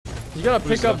You gotta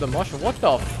pick up the mushroom. What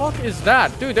the fuck is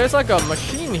that? Dude, there's like a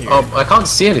machine here. Oh, I can't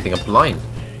see anything. I'm blind.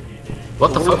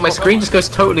 What the fuck? My screen just goes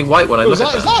totally white when I look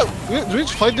at that. Do we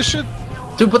fight this shit?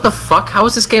 Dude, what the fuck? How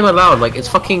is this game allowed? Like, it's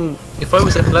fucking... If I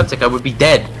was epileptic, I would be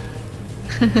dead.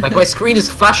 Like, my screen is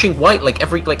flashing white like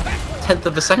every, like, 10th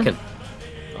of a second.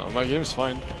 Oh, my game's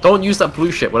fine. Don't use that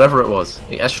blue shit, whatever it was.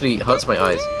 It actually hurts my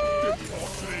eyes.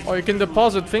 Oh, you can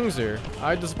deposit things here.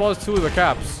 I deposited 2 of the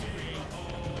caps.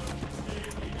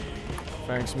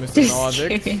 Thanks, Mr.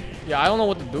 Nordic. Yeah, I don't know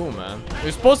what to do, man.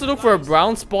 You're supposed to look for a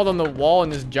brown spot on the wall in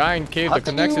this giant cave that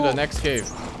connects to the next cave.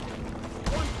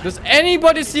 Does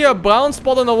anybody see a brown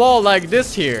spot on the wall like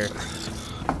this here?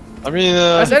 I mean,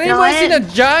 has anybody seen a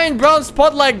giant brown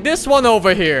spot like this one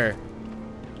over here?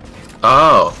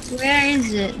 Oh. Where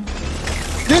is it?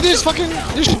 Dude, there's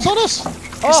shit's on us!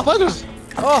 There's spiders!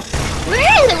 Oh!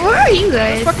 Where are you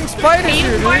guys? There's fucking spiders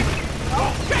here, dude!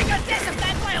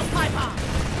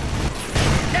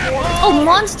 Oh,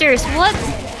 monsters! What?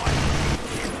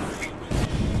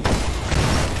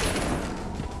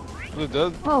 They're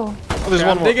dead. Oh. Oh, there's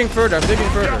one I'm digging further, I'm digging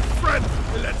further.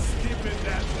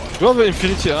 Do you have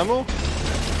infinity ammo?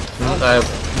 I have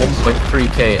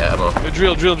 1.3k ammo.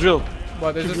 Drill.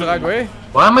 What, is this the right way?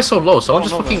 Why am I so low? Someone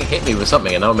just fucking hit me with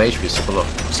something and now my HP is super low.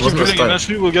 Just keep drilling,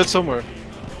 eventually we'll get somewhere.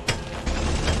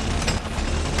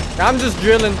 I'm just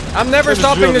drilling. I'm never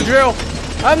stopping the drill.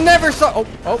 I'm never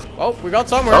Oh, we got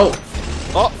somewhere. Oh.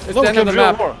 Oh, it's the end of the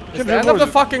map. It's the end of the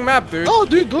fucking map, dude. Oh,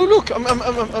 dude, don't look.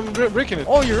 I'm breaking it.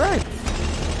 Oh, you're right.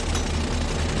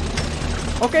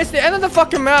 Okay, it's the end of the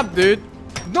fucking map, dude.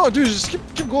 No, dude, just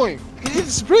keep going.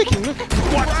 It's breaking, look.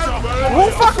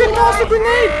 Who fucking tossed a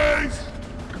grenade?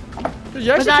 Dude,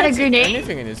 you Was that can't a grenade? see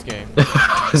anything in this game.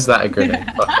 Is that a grenade?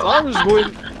 I'm just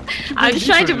going. I'm just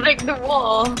trying to break the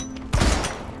wall.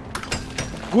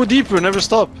 Go deeper, never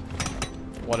stop.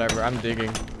 Whatever, I'm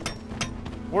digging.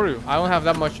 Where are you? I don't have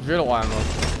that much drill ammo.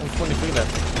 I'm 23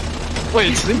 left.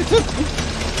 Wait, it's limited?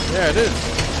 Yeah, it is.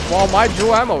 Well, my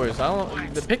drill ammo is. I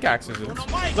don't. The pickaxes is.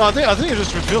 No, I think it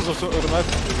just refills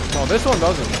automatically. No, this one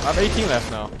doesn't. I have 18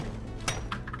 left now.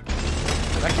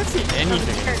 I can't see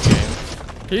anything in this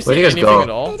game. Can you see anything at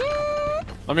all?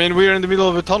 I mean, we're in the middle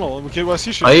of a tunnel. We can't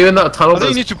see shit. Are you in that tunnel? I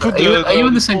think you need to put are you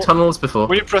in the same tunnel as before?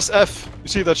 When you press F, you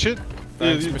see that shit?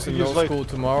 Thanks, you Mr. use No School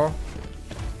tomorrow.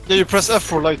 Yeah, you press F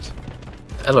for light.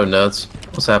 Hello, nerds.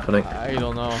 What's happening? I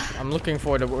don't know. I'm looking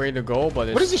for the way to go, but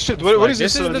it's... What is this shit? What is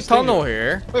this? This is the tunnel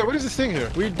here. Wait, what is this thing here?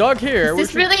 We dug here. Is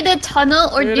this really the tunnel,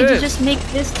 or did you just make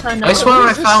this tunnel? I swear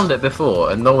I found it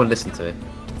before and no one listened to me.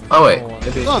 Oh wait.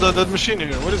 Maybe. No, that machine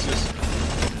here. What is this?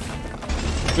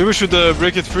 Maybe we should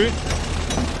break it free?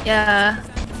 Yeah.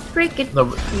 Break it. No,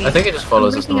 free. I think it just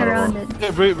follows us no matter around what.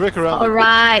 it. Yeah, break around.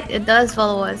 Alright, it does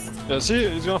follow us. Yeah, see?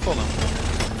 It's gonna fall now.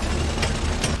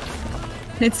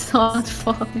 It's not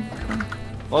falling.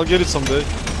 I'll get it someday.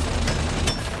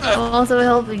 I'm also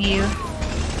helping you.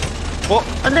 What?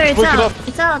 Oh, there, it's out.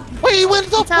 It's out. Wait, he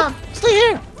went up! It's out. Stay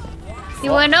here! He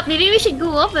went up. Maybe we should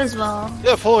go up as well.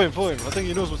 Yeah, follow him. I think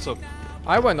he knows what's up.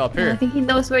 I went up here. I think he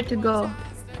knows where to go.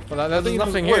 Well, there's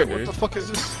nothing here, dude. What the fuck is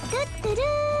this?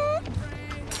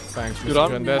 Thanks, Dude, Mr.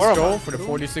 Grandesco, for the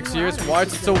 46 years. Why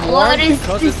is it so warm? What is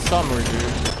because this? it's summer,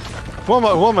 dude. Who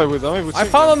am I with? I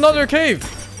found another cave!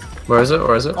 Where is it?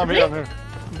 Where is it? I'm here.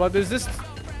 But is this...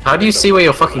 How do you see where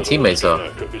your fucking teammates are?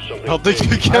 I'll think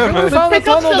you can, I man. found a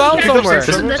tunnel down somewhere.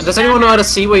 Does anyone know how to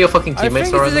see where your fucking I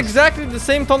teammates think are? this is exactly the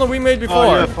same tunnel we made before.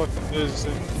 Oh, yeah, fuck. Yeah, it's the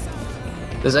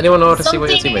same. Does anyone know how to see where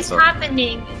your Something is teammates are?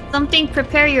 happening. Something,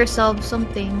 prepare yourself,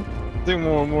 something. I think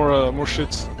more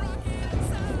shit.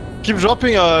 Keep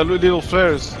dropping little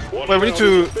flares. Wait, we need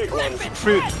to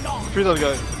free that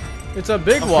guy. It's a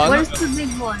big one. Where's the big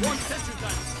one?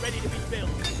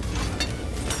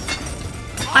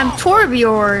 I'm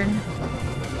Torbjorn.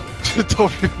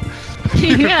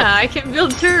 Yeah, I can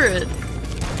build turret.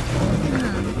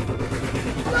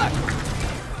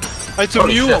 It's a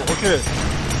mule. Shit. Okay.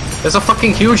 There's a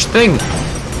fucking huge thing.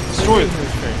 Destroy it.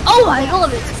 Oh my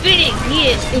god, it's spinning.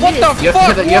 What the You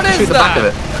fuck? have to shoot the back of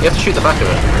it. You have to shoot the back of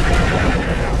it.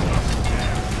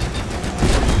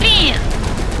 Bam!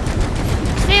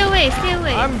 Stay away, stay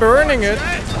away. I'm burning it.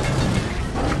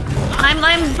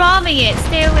 I'm bombing it.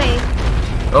 Stay away.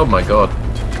 Oh my god.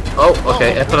 Oh,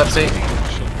 okay, epilepsy.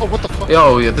 Oh, what the fuck?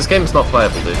 Yo, yeah, this game's not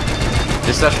playable, dude.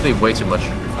 This is actually way too much.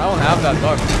 I don't have that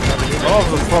bug. Oh,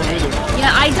 the problem either.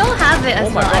 Yeah, I don't have it as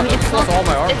Oh my well. god, I mean, that's all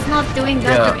my armor. it's not doing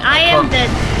that. Yeah, to me. I am dead.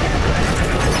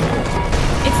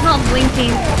 It's not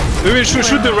blinking. Maybe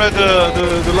shoot the red,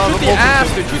 the lava. Shoot the ass,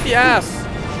 dude. Shoot the ass.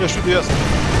 Yeah, shoot the ass.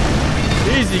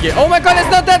 Easy game. Oh my god, it's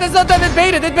not that. It's not that. It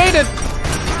baited. It baited.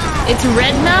 It's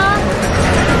red now.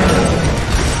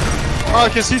 Oh, I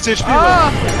can see its HP.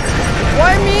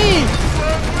 Why me?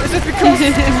 Is it because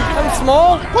I'm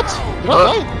small? What?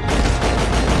 What?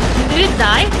 Did it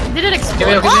die? Did it explode? Give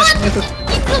me up, give me up.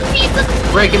 It took me, it took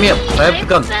me. Ray, give me up. I have the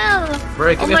gun.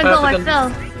 Ray, Oh give me my up. god, I I have the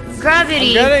gun. fell. Gravity.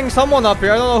 I'm getting someone up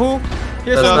here. I don't know who.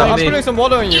 Here's That's some, not I'm me. putting some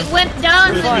water on you. It went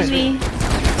down Fine. with me.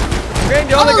 I'm getting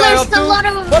the other guy there's up a too. lot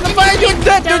of What the fuck? You're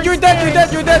dead, dude. You're dead. You're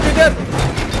dead. You're dead. You're dead.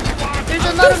 There's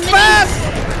a lot of Too minis. fast.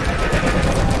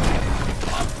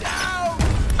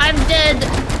 I'm dead.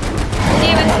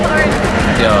 Game is hard.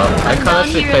 Yeah, I can't down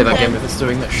actually here play and that dead. game if it's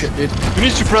doing that shit, dude. You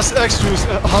need to press X to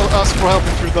ask for help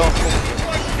if you're down.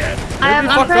 I'm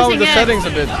Fuck around with pressing the X. settings a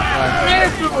bit. Right.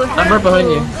 Careful, I'm right behind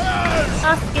you.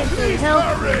 Sasuke, help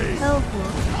me.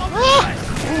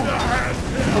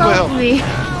 What the hell? Help me.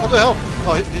 What the hell?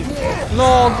 Oh, he...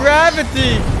 No,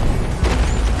 gravity.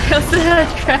 I also had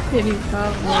a gravity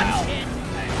problem.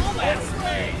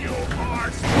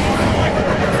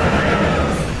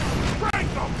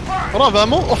 I don't have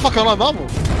ammo? Oh fuck, I don't have ammo.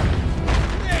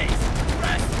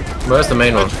 Where's the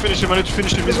main I one? need to finish him, I need to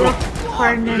finish him as well.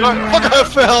 Pardon me. Fuck, I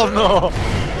fell, no!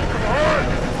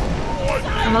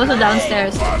 I'm also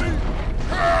downstairs.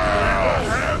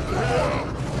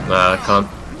 Nah, I can't.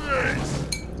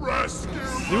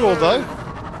 You all die?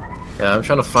 Yeah, I'm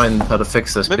trying to find how to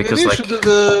fix this Maybe because you like... should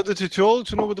do the tutorial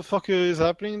to know what the fuck is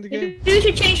happening in the game. Maybe you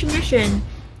should change mission.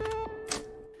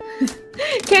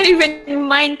 Can't even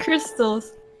mine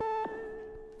crystals.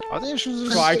 I think you should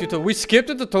just... Try to. We skipped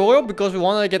the tutorial because we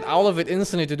wanted to get out of it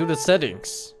instantly to do the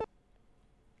settings.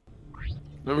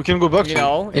 But we can go back to You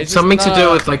know, It's something to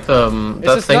do with like the It's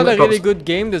that just thing not a that really drops- good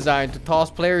game design to toss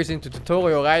players into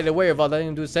tutorial right away without letting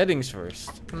them do settings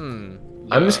first.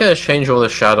 I'm just gonna change all the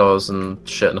shadows and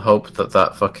shit and hope that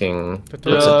that fucking... Yeah, Puts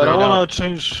it I right wanna out.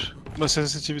 change my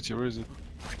sensitivity. Where is it?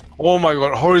 Oh my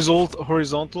god,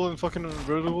 horizontal and fucking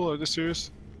vertical. Are you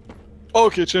serious? Oh,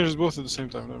 okay, it changes both at the same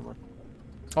time. Never mind.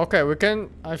 Okay, we can.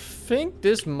 I think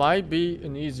this might be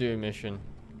an easier mission.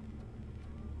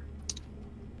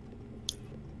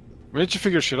 We need to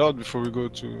figure shit out before we go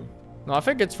to. No, I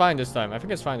think it's fine this time. I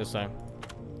think it's fine this time.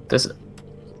 This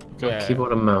Okay. Yeah.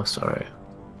 keyboard and mouse, alright.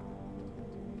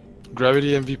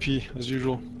 Gravity MVP as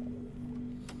usual.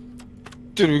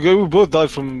 Dude, we both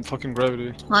died from fucking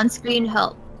gravity. On screen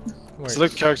help. Wait.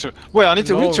 Select character. Wait, I need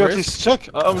to, we No need to at risk. least check.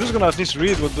 I'm just gonna at least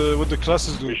read what the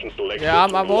classes do. Yeah,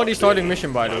 I'm already starting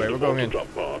mission by the way. We're going in.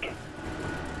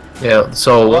 Yeah,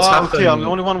 so what's Ah, happening? okay, I'm the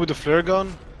only one with the flare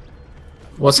gun.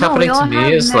 What's No, happening we to all me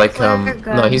have is like flare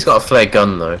no, he's got a flare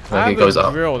gun though. I Like have it goes a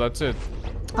up. drill. That's it.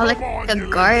 Oh, like a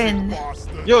gun.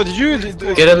 Yo, did you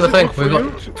Get in the thing. for We've you?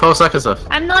 got 12 seconds left.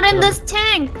 I'm not in this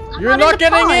tank. You're not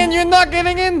getting in. You're not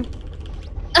getting in.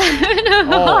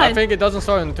 Oh, I think it doesn't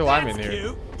start until I'm in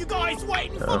here. You guys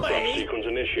waiting for me? Sequence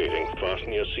initiating.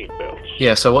 Fasten your seatbelts.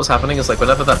 Yeah, so what's happening is like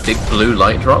whenever that big blue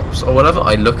light drops or whatever,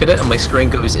 I look at it and my screen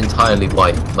goes entirely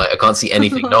white. Like I can't see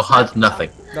anything, no HUD, nothing.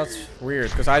 That's weird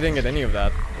because I didn't get any of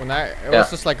that. When it Yeah. was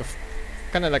just like a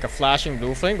kind of like a flashing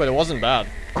blue thing, but it wasn't bad.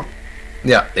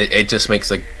 Yeah, it just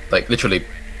makes like literally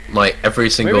my every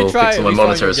single Maybe try pixel on my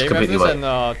monitor is completely white.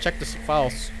 and check the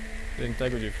files, the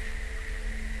integrity.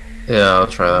 Yeah, I'll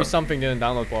try Maybe that. something didn't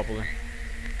download properly.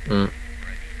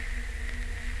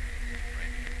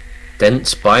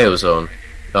 Dense biozone.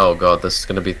 Oh god, this is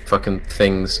gonna be fucking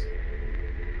things.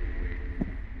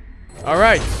 All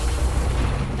right.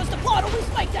 Does the pod always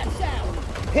make that sound?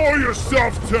 Pull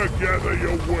yourself together,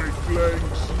 you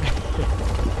weaklings!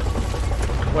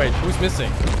 Wait, who's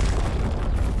missing?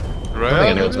 I don't think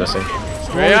anyone's missing.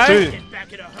 May I?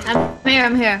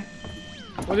 I'm here.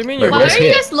 What do you mean Wait, you're Why where's are you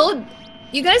here? guys load?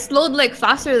 You guys load like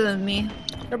faster than me.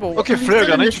 Yeah, but Okay, flare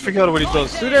gun. I need to figure out what it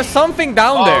does. dude, there's something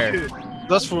down Oh, there. okay.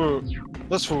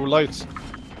 That's for lights.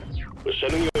 We're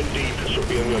sending you in deep, so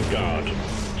be on your guard.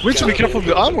 We need to be careful of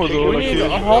the ammo though. We Like, need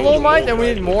a hollow mite and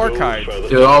we need more kite.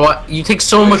 Dude, oh, what? You take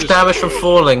so much damage from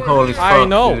falling. Holy fuck! I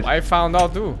know. dude. I found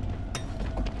out too.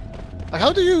 like,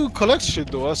 how do you collect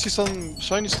shit though? I see some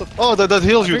shiny stuff. Oh, that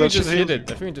heals I you. think we That shit just heals. hit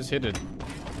it. I think we just hit it.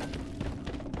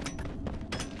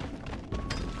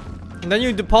 And then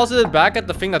you deposit it back at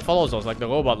the thing that follows us, like the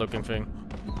robot-looking thing.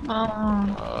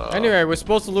 Oh. Anyway, we're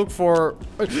supposed to look for.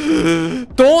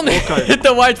 Don't hit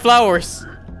the white flowers.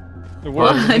 It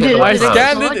worked. I did I it.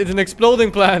 scanned it. It's an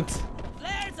exploding plant.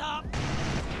 Flares up!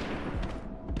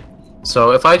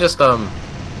 So if I just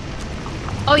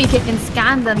Oh, you can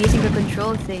scan them using the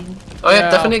control thing. oh yeah, Yeah.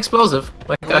 definitely explosive.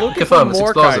 Like I We're can looking for confirm it's more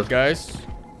explosive. kite, guys.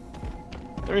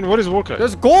 I mean, what is Warkite?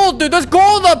 There's gold, dude. There's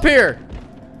gold up here.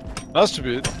 Has to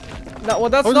be it. No, well,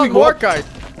 that's How do not we go more up? kite.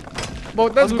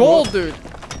 But that's do we go gold, up? dude.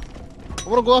 I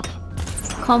wanna go up.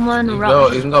 Common You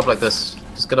rock. can go up like this.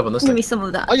 Just get up on this Give thing. me some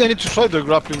of that. Oh yeah, I need to try the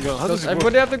grappling gun. How Does does it work?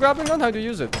 everybody have the grappling gun? How do you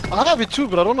use it? I have it too,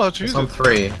 but I don't know how to use It's on it.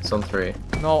 3. It's on 3.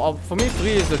 No, for me 3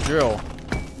 is the drill.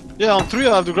 Yeah, on 3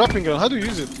 I have the grappling gun. How do you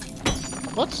use it?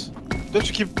 What? Don't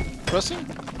you keep pressing?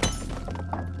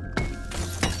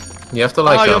 You have to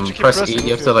like you have to keep press pressing, E. You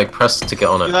have okay. to like press to get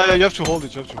on it. Yeah, you have to hold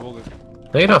it. You have to hold it.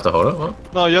 No, you don't have to hold it.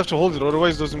 What? No, you have to hold it,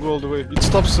 otherwise it doesn't go all the way. It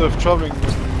stops traveling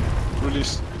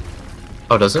release.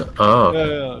 Oh, does it? Oh.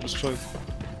 Yeah, just try it.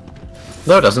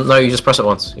 No, it doesn't. No, you just press it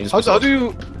once. You just press How it do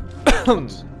you...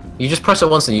 once. You just press it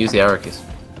once and you use the arrow keys.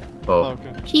 Oh. Oh,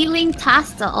 okay. Healing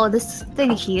Tasta. Oh, this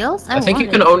thing heals? I think you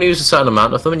want can it. only use a certain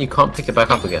amount of them and you can't pick it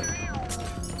back up again.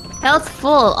 Health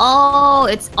full. Oh,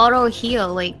 it's auto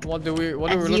heal. Like, What are we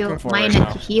as you looking for mine right it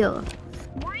now? to heal.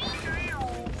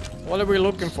 What are we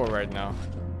looking for right now?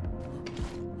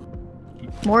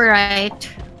 More right.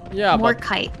 Yeah, More but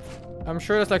kite. I'm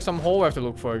sure there's like some hole we have to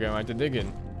look for again, right? To dig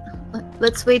in.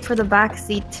 Let's wait for the back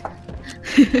seat.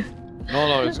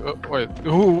 No, it's... wait,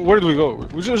 where do we go?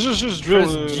 We just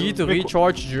drill... Press G to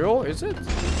recharge drill, is it?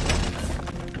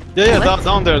 Yeah, What?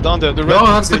 down there. The red No,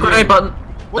 that's the thing grenade here. button.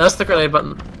 That's the grenade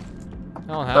button.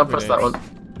 I don't have Don't press that grenades.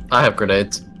 one. I have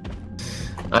grenades.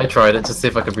 I tried it to see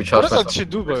if I could recharge What does that myself. shit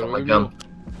do, by the my way? gun.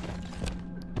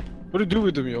 What do you do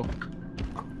with them, yo? Can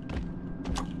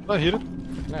I hit it?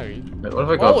 No. Wait, what have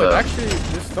I got Oh, it there? actually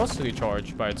this does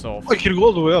recharge by itself. Oh, you can go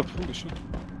all the way up. Holy shit.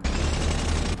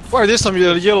 Why, there's some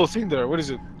yellow thing there. What is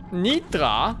it?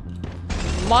 Nitra?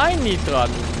 My Nitra?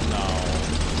 No.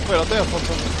 Wait, I think I found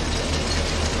something.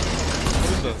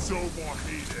 What is that? It's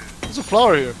overheated. There's a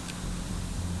flower here.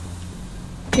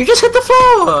 You just hit the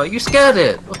floor! You scared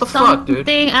it! What the fuck, dude?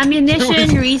 Something,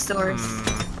 ammunition, resource.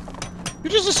 You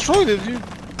just destroyed it.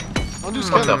 I'm just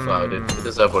Fuck kind that of... flower, dude. You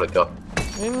deserve what it got.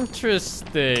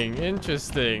 Interesting.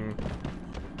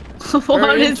 What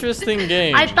Very is- interesting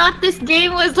game. I thought this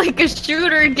game was like a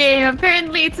shooter game.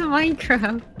 Apparently it's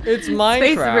Minecraft. It's Space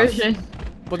Minecraft, version.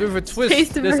 but with a twist. Space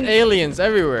There's version. aliens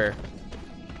everywhere.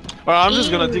 Alright, I'm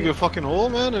just gonna Ew. dig a fucking hole,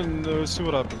 man, and see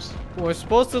what happens. We're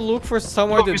supposed to look for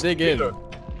somewhere No, to Mr. dig in. Driller.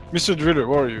 Mr. Driller,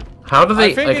 where are you? How do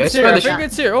they... I think like, it's I here. I swear think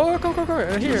it's here. Oh, come.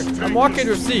 Here. I'm walking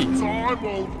with C. Time,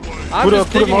 old lady. I'm Put a-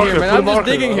 just put a digging marker, here, man. put a I'm just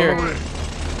marker. digging here.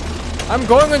 Oh, I'm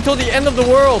going until the end of the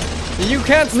world. You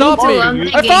can't stop too, me. I'm I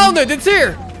digging. found it. It's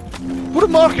here. Put a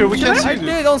marker, we can't I see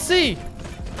did. you. Don't see.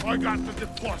 I got the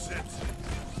deposit.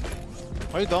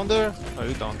 Are you down there? Are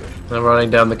you down there? I'm running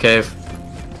down the cave.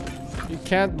 You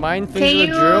can't mine Can things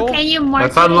with a drill. you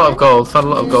mark I found a lot of it? gold. Found a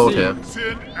lot of gold See. here.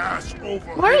 Send ass over.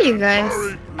 Where are you guys?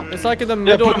 Hurry, please. It's like in the Yeah,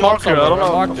 middle put a of marker. I somewhere. don't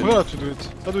know. I marked forgot it. how to do it.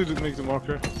 How do we make the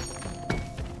marker?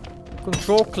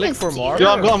 Control click for Yes, marker.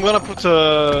 Yeah, I'm gonna put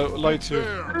light here.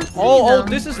 There. Oh,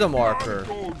 this is the marker.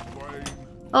 Gold vein.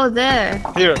 Oh, there.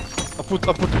 Here. I put.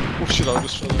 Oh shit! I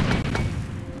just.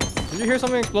 Did you hear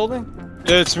something exploding?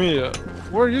 Yeah, it's me.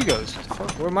 Where are you guys? What the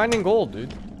fuck? We're mining gold,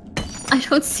 dude. I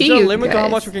don't see Is there a you limit to how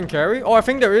guys. much we can carry? Oh, I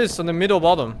think there is on the middle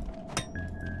bottom.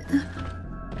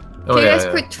 Oh, Can you yeah, guys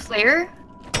yeah. put flare?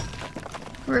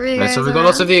 Where are you Right, guys so we got at?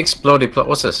 lots of the exploded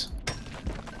what's this?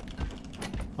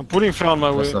 I'm putting flare on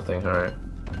my That's way. nothing, alright.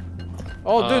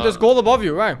 Oh, dude, there's gold above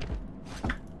you, right?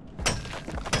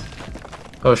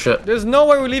 Oh shit. There's no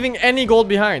way we're leaving any gold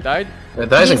behind, right? That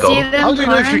Did isn't you see gold. them, How do you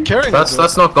know if you're Corin? carrying That's it?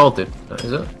 that's not gold, dude.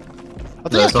 Is it? I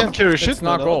think No, I it's can't not. carry shit. It's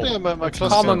not man. gold. I think my It's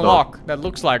class common gold. rock that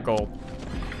looks like gold.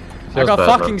 I Feels got bad,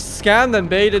 fucking man. scammed and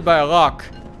baited by a rock.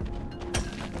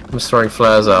 I'm just throwing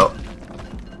flares out.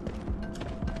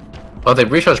 Oh, they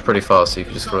recharge pretty fast, so you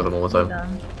can just throw them all the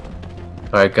time.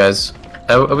 Alright, guys.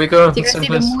 Are we going? Do you guys see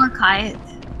the more kite?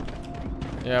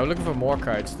 Yeah, we're looking for more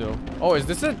kites still. Oh, is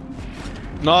this it?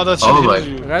 No, that's Oh shit my- heals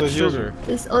you. Red That heals sugar.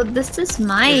 This is Is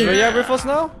mine. Rhea with us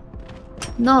now?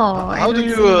 No, I How do don't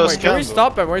you see- Wait, can scan we though?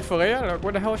 stop and wait for Rhea? Like,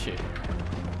 where the hell is she?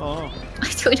 Oh. I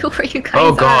don't know where you guys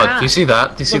Oh are. god, do you see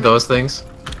that? Do you see those things?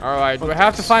 Alright, we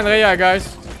have to find Rhea,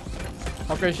 guys.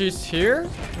 Okay, she's here?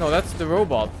 No, that's the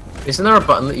robot. Isn't there a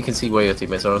button that you can see where your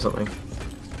teammates are or something?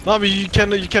 No, but you can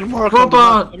mark on the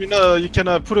Robot! map. I mean, you can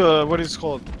put a what is it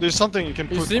called? There's something you can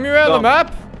put. You see me around the down.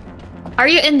 map? Are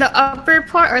you in the upper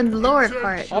part or in the lower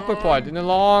part? Upper part, in a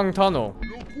long tunnel.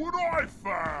 Look what I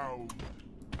found.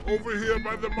 Over here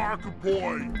by the marker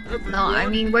point. No, I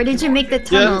mean, where did you make the Yeah,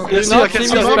 tunnel? yeah, You see, not I can see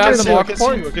see, me I spam can the see, I mark can see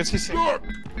point? you, I can see. Look.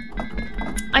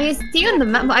 I see you on the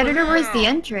map, but I don't know where's the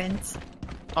entrance.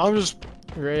 I'm just.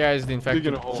 Rhea is the infected.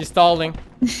 Digging a hole. She's stalling.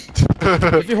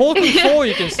 If you hold control,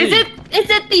 you can see. Is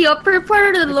it the upper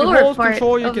part or the you lower hold part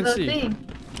control, you of can the see. thing?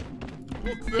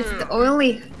 Look It's there. the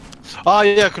only. Ah,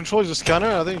 yeah, control the scanner.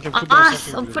 I think you can put down Ah,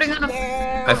 something. I'm with putting it. on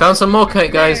a. I found some more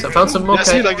kite, guys. I found some more Yeah,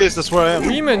 see, kite. like this. That's where I am.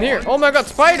 Demon here. Oh my god,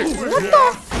 spiders. What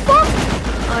the fuck?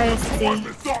 I see.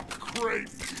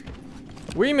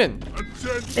 Women.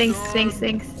 Thanks.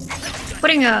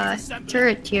 Putting a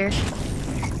turret here.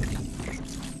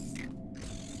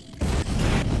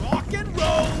 Rock and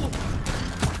roll.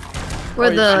 Where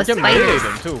the you can melee spiders.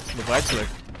 them too. The right click.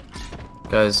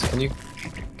 Guys, can you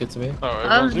get to me?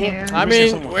 I'm here. I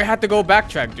mean, we had to go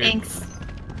backtrack, dude. Thanks.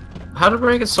 How did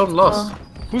we get so lost?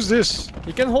 Who's this?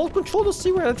 You can hold control to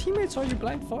see where the teammates are, you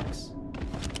blind fox.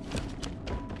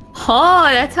 Oh,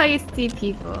 that's how you see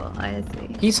people. I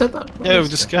see. He said that. Yeah,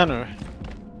 with the scanner.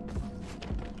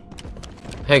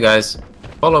 Hey guys,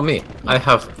 follow me. I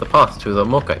have the path to the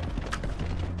Mokai.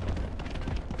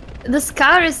 The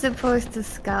scout is supposed to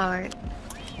scout.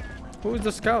 Who's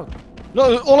the scout?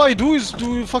 No, all I do is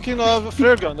do fucking a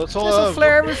flare gun. That's all I Just have.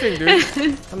 flare everything,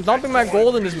 dude. I'm dumping my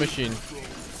gold in this machine.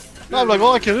 No, I'm like,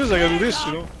 all I can do is I can do this,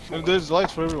 you know? And there's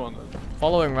lights for everyone.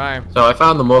 Following rhyme. So I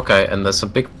found the Mokai, and there's some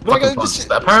big But fucking like, plants. this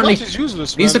Apparently, is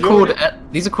useless, these are man.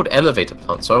 called elevator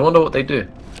plants. So I wonder what they do.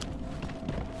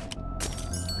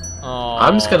 Oh.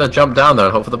 I'm just gonna jump down there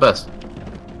and hope for the best.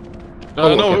 No,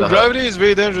 Oh, no, okay, that gravity is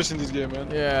very dangerous in this game, man.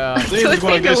 Yeah. Then you just go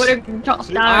like this. I'm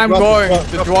Grapple, going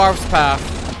grapple, the dwarf's path.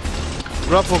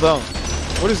 Grapple down.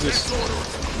 What is this?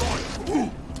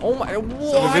 Oh my,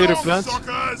 Elevator what? plant?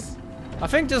 Suckers. I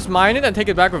think just mine it and take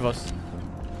it back with us.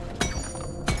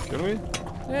 Can we?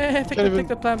 Yeah, take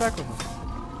the plant back with us.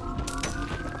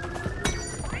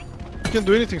 You can't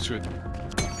do anything to it.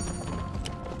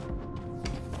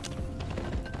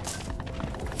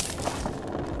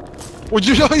 Would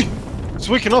you know? It's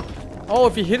waking up. Oh,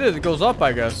 if you hit it, it goes up,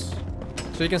 I guess.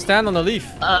 So you can stand on the leaf.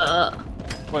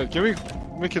 Wait, can we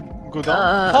make it go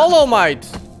down? Holomite!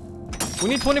 We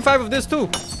need 25 of this too.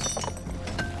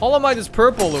 Holomite is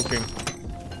purple looking.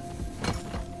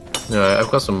 Yeah, I've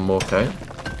got some Mokai.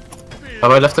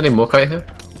 Have I left any Mokai here?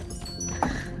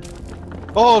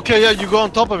 Oh, okay, yeah, you go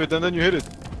on top of it and then you hit it.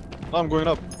 Now I'm going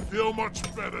up. Feel much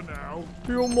better now.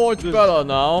 Feel much better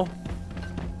now.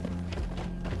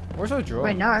 Where's our drone?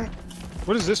 Right now.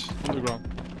 What is this on the ground?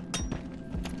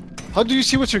 How do you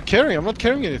see what you're carrying? I'm not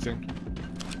carrying anything.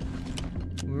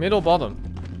 Middle bottom.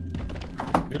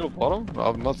 Middle bottom? I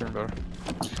have nothing there.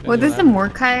 What does the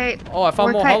Morkai? Oh, I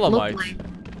found more Morkai look Holomite. like?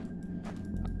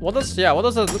 What does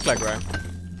that look like, Ryan?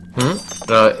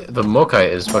 The Mokai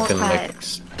is fucking like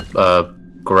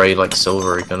grey, like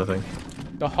silvery kind of thing.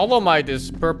 The Holomite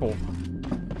is purple.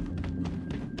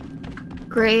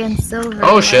 Gray and silver.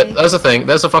 Oh shit, right? there's a thing.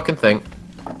 There's a fucking thing.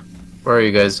 Where are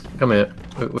you guys? Come here.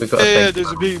 We got a Yeah, thing.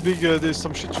 there's a big, there's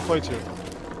some shit to fight here.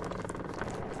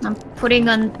 I'm putting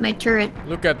on my turret.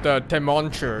 Look at the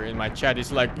Temoncher in my chat.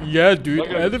 He's like, yeah, dude,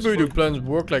 Okay, elevator it's plans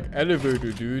work like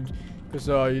elevator, dude. Because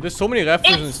there's so many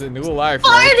references in real life,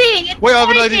 right? Farting! It's Wait, I have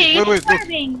an farting! idea. Wait, It's look.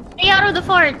 farting! Stay out of the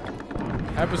fort!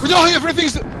 Episode- No,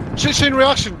 everything's chain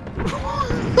reaction.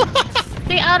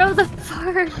 Stay out of the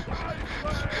fort!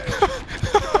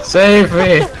 Save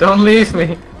me! Don't leave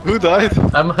me! Who died?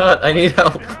 I'm hurt. I need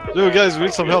help. Yo, guys, we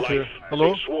need some help here.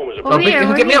 Hello? Swarm is Oh, here,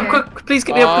 get me we're up here. quick! Please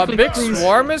get me up A quickly. big please.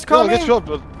 swarm is No, I'll coming? get you up,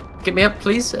 but Get me up,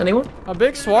 please. Anyone? A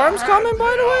big swarm's coming,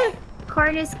 by the way?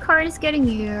 Card is getting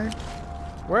here.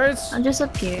 Where is... I'm just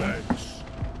up here.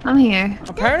 I'm here.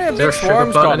 Apparently a there big a sugar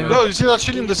swarm's plant coming. anywhere? no, you see that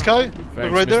shit in the sky? Like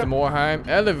Thanks, right Mr. there? Morheim.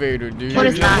 Elevator, dude. What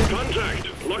is that?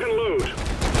 contact. Lock and load.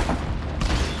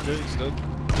 Okay, he's dead.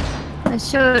 I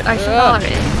should Yeah.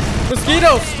 already.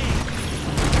 Mosquitoes!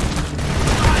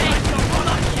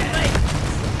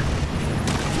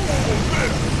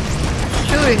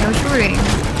 I'm shooting.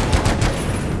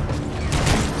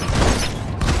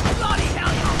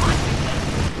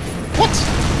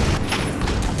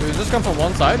 Did it just come from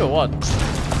one side or what?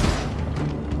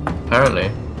 Apparently.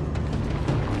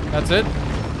 That's it?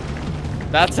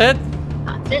 That's it?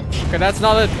 That's it. Okay, that's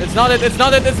not it. It's not it. It's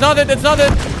not it. It's not it. It's not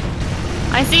it.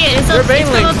 I see it. It's, They're up, it's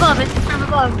from banelings. above. It's from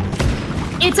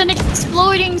above. It's an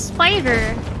exploding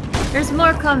spider. There's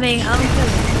more coming. I'll kill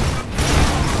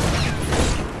it.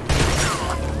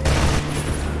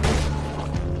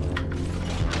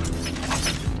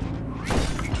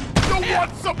 You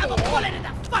want some more?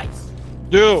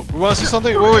 Yo, we wanna see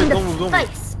something? Wait, don't move, don't move.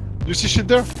 Nice. You see shit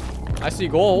there? I see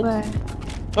gold. Where?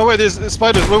 Oh wait, there's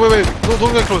spiders. Wait.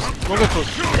 Don't get close. Don't get close.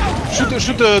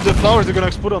 Shoot the flowers. They're gonna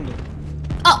explode on them.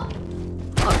 Oh.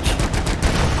 Ouch.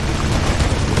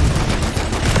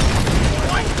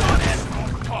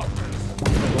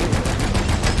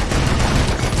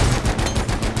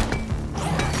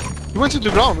 He went to the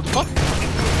ground. What the fuck?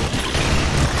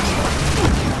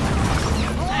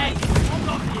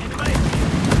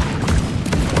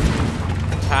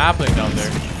 What's happening down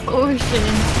there? Oh shit.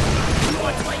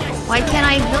 Why can't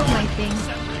I build my thing?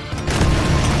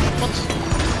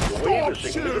 Wave is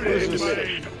significantly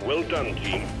diminished. Well done,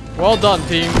 team. Well done,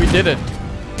 team. We did it.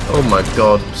 Oh my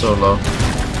god, so low.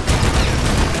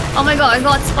 Oh my god, I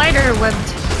got spider webbed.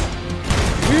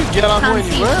 You get on Can't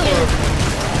see anywhere? shit.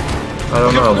 I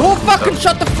don't know. Who fucking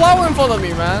shut the flower in front of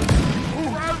me, man?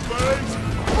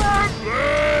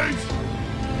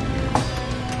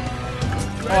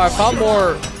 Oh, I found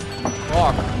more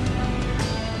rock.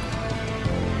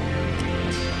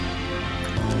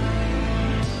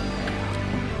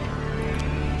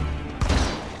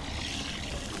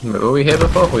 Were we here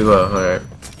before? We were, alright.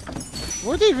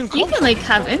 Where they even You come? can like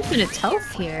have infinite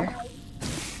health here.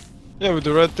 Yeah, with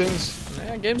the red things.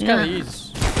 Yeah, game's Yeah. kinda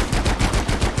easy.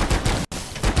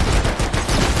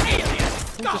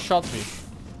 Who just shot me?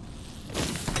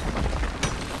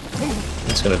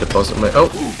 It's gonna deposit my. Oh!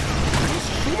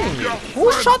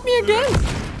 Who shot me again?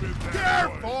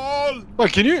 Careful!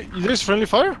 Wait, can you? There's friendly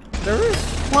fire? There is.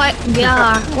 What?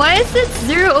 Yeah. Why is it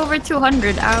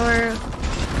 0/200? Our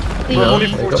thing. No, only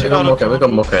we 14 got out of Mocha, we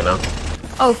got Mocha now.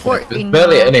 Oh, There's 14.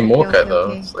 barely now. any Okay, Mocha okay, though.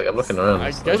 okay. It's like I'm looking around. I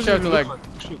It's guess you have to like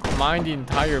Shit. mine the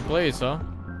entire place, huh?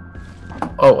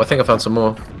 Oh, I think I found some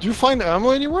more. Do you find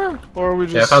ammo anywhere? Or are we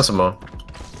just... Yeah, I found some more.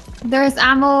 There's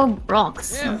ammo rocks,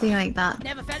 something like that.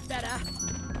 Never felt better.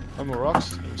 ammo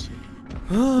rocks? Let me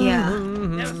see. Yeah.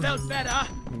 Never felt better.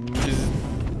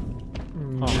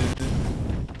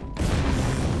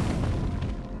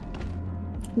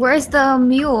 Where's the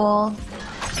mule?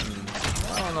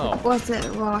 I don't know. What's it?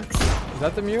 Rocks. Is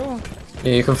that the mule?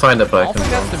 Yeah, you can find it, I but I don't can.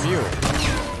 think that's the mule. Do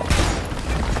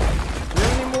you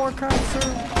have any more cards,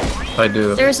 sir? I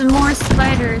do. There's more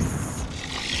spiders.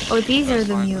 Oh, these are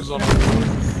the fine, mule.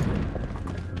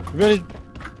 there's Really?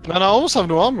 Man, I almost have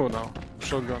no ammo now.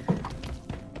 Shotgun.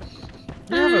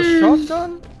 You have a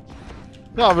shotgun?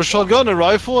 Yeah, I have a shotgun, a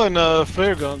rifle, and a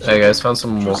flare gun. Hey guys, found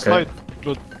some Just Mocha. light,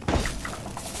 but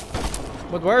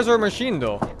But where's our machine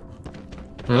though?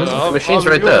 The machine's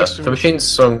I'll right be there. honest with The you.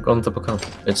 machine's on top of car.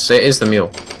 It is the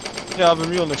mule. yeah, I have a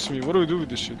mule next to me. What do we do with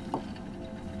this shit?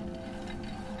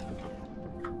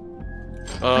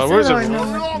 Where's still don't everyone? know.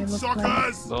 Come along, They look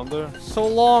like- suckers! Down there. So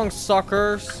long,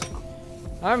 suckers.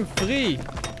 I'm free.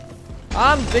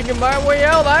 I'm digging my way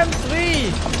out. I'm free.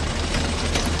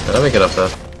 Yeah, let me get up there.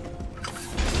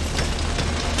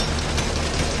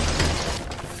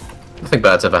 Nothing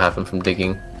bad's ever happened from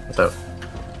digging without.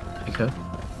 Okay.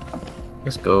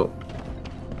 Let's go.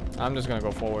 I'm just gonna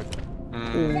go forward.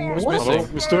 Who's Who's Hello,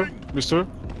 missing? Mister?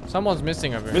 Someone's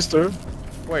missing over here. Mister?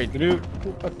 Wait, Can you...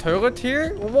 a turret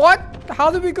here? What?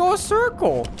 How did we go a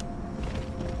circle?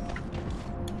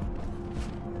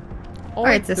 Oh,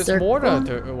 Alright, it's a there's more than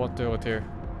circle. one turret here.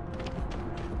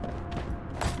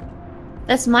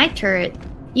 That's my turret.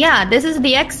 Yeah, this is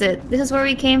the exit. This is where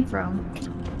we came from.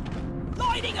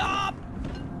 Lighting up.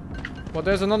 Well,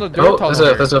 there's another dirt Oh, tunnel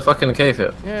here. there's a fucking cave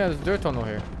here. Yeah, there's a dirt tunnel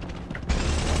here.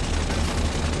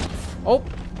 Oh,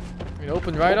 it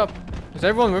opened right up. Is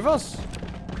everyone with us?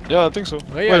 Yeah, I think so.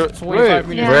 Ray has 25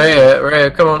 minutes. Yeah. Ray,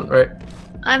 come on, Ray.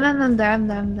 I'm there.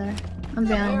 I'm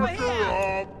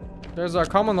behind. There's a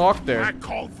common rock I there.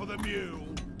 called for the mule.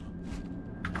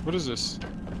 What is this?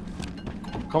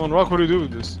 Come on, Rock, what do you do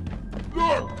with this?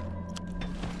 Look!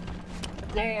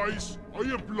 Guys, are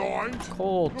you blind?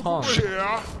 Cold tongue. Over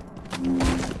here.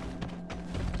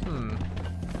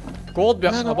 Gold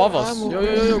Man, above I'm- us. I'm-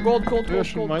 Yo, gold, gold, Yeah, gold,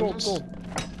 should gold, mind gold, this. gold.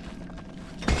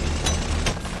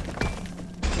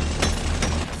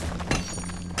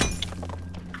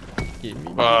 Give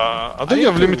me. I think you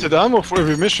have limited ammo for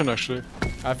every mission, actually.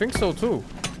 I think so too.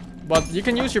 But you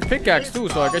can use your pickaxe too,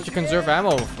 so I guess you conserve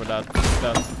ammo for that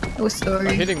Oh,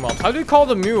 story. hitting mob. How do you call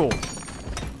the mule?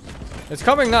 It's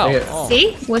coming now. Yeah. Oh,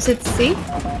 See? Was it C?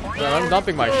 yeah, I'm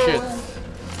dumping my shit.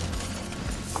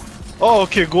 Oh,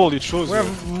 okay, gold, it shows We you.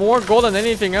 have more gold than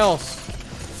anything else.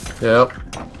 Yep.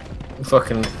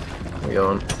 Fucking. We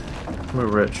on. We're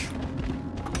rich.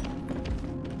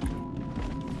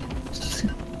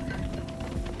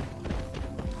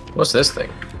 What's this thing?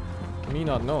 Me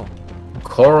not know.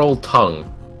 Coral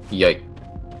tongue. Yike.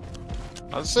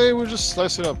 I'd say we just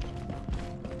slice it up.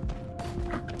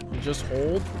 You just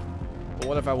hold. But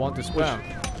what if I want to spam?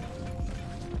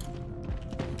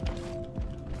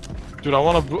 Dude, I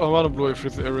wanna blow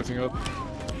everything up.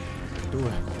 Do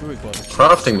it, brother.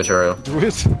 Crafting material. Do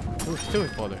it. Do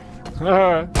it, brother.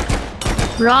 Alright.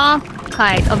 Raw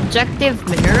kite. Objective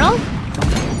mineral?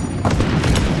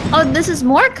 Oh, this is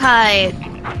more kite.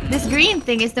 This green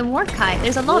thing is the more kite.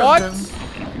 There's a lot What? of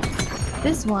them.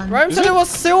 This one. Rhyme said it was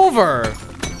silver.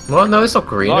 Well, no, it's not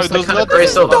green. No, it's it like does kind of not- grey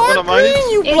it's silver. dark. Dark Wanna mine it?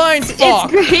 green, you blind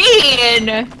fuck! It's green!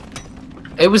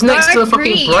 It was next to the Dark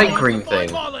fucking green. bright green thing.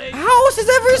 How is this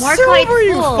ever More silver, quite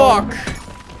you full. fuck?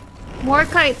 More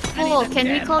kite full. Can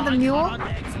we call the mule?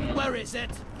 Where is it?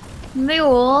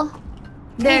 Mule.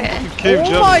 There. Cave Oh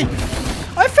jelly. my!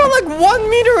 I felt like 1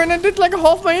 meter and it did like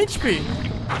half my HP.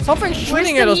 Something's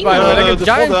shooting at the us by the way. mule? Like a The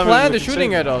giant full damage plant is is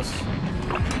shooting insane. at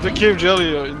us. The cave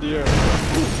jelly in the air.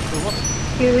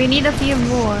 Okay, we need a few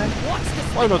more.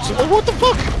 Why not? Oh, what the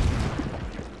fuck?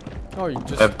 Oh, you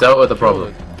just. I've dealt with the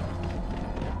problem.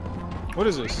 What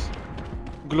is this?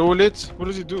 Glow lit? What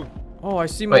does it do? Oh, I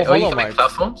see more Wait, oh, you hollow can make light.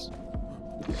 platforms?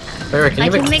 Barry, can I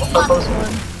you can make make platforms?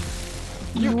 platform.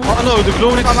 Oh no, the glow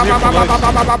lit is here for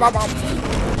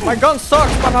light. My gun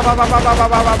sucks.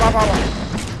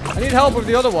 I need help with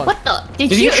the other one. What the? Did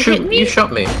Did you you hit shoot? me? You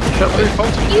shot me. You shot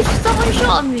me. Someone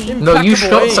shot me. No, you Impeccable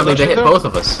shot aim. something to hit Shot both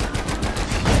of us.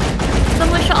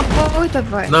 Someone shot both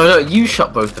of us. No, you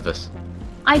shot both of us.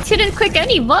 I didn't click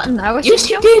any button. I was Yes, just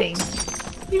you jumping.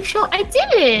 did. You shot. I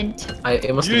didn't.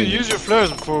 It must You have been. use your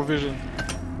flares for vision.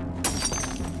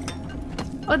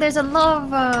 Oh, there's a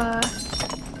lot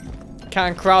of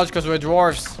Can't crouch because we're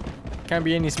dwarves. Can't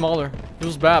be any smaller.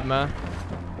 Feels bad, man.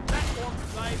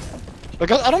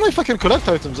 Like I don't know if I can collect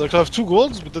items. Like I have 2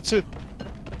 golds, but that's it.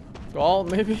 Well,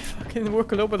 maybe fucking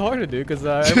work a little bit harder, dude. Because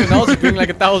everyone else is doing like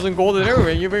 1,000 gold and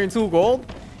everything. You're wearing 2 gold.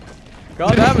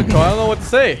 God damn it, Carl. I don't know what to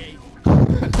say.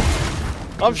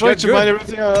 I'm trying to good. mine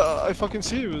everything I fucking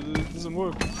see, but it doesn't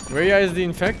work. Rhea is the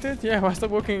infected? Yeah, why stop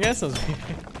working against us?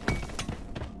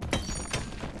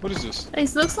 What is this?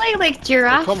 This looks like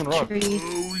giraffe common rock. tree.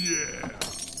 Oh yeah.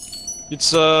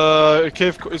 It's a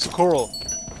cave. It's a coral.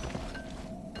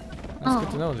 That's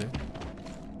good to know, dude.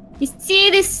 You see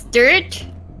this dirt?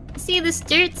 See this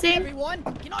dirt thing? Everyone,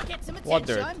 can I get some attention? What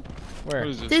dirt? Where? What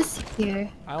is this? This here.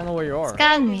 I don't know where you are.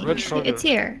 Scan me. Red sugar. It's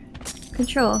here.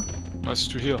 Control. Nice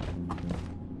to heal.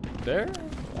 There?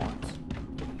 What?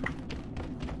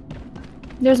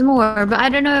 There's more, but I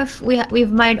don't know if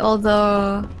we've mined all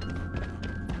the.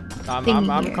 I'm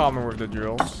here. common with the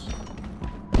drills.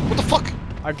 What the fuck?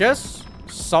 I guess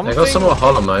I something. got some more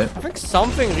hollow mate. I think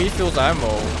something refills ammo.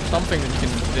 Something that you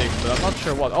can dig, but I'm not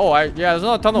sure what. Oh, yeah, there's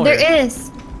another tunnel There here.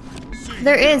 is.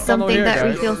 There is Tunnel something here, that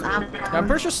guys. refills ammo. Yeah, I'm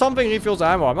pretty sure something refills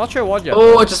ammo. I'm not sure what yet.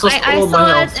 Oh, I just lost I all my saw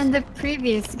health. it in the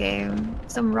previous game.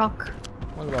 Some rock.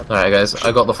 What about that? Alright guys,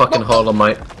 I got the fucking hollow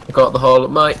mate. I got the hollow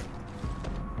mate.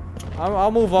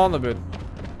 I'll move on a bit.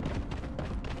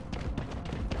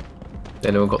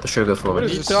 Anyone got the sugar for What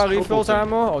me? is this? Nitra refills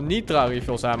ammo? Or Nitra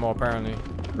refills ammo, apparently.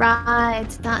 Right,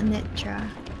 not Nitra.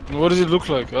 What does it look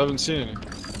like? I haven't seen any.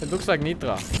 It looks like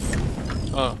Nitra.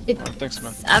 Oh, It, thanks,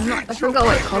 man. I forgot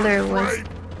what color it was.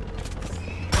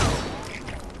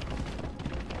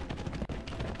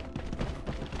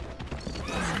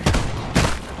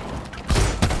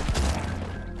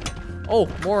 Oh,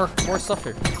 more stuff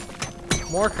here.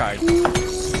 More kites.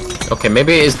 Okay,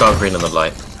 maybe it is dark green in the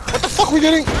light. What the fuck are we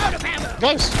getting?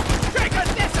 Guys!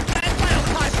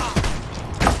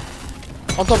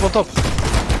 On top, on top.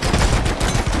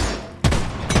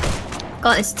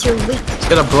 God, it's too weak. It's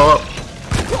gonna blow up.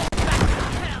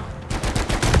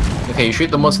 Okay, you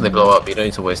shoot them once and they blow up. You don't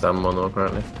need to waste ammo on them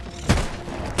apparently.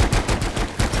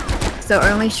 So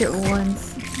only shoot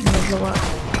once and they blow up.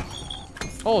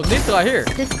 Oh, Nitra here.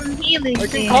 There's some healing I can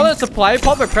thing. call it supply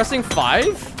pod by pressing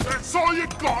 5? That's all you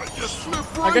got, you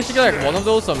slippery. I guess you get like one of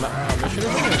those mission or something.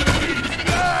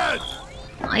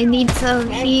 I need some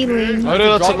healing. I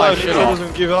know that's a Drop my lie. shit Nitra off.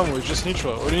 doesn't give ammo, it's just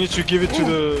Nitra. Or you need to give it to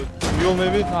the mule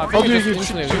maybe? I How think do it you just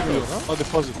give it to instantly the mule? refills, Oh,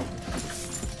 deposit.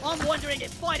 I'm wondering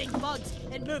if fighting bugs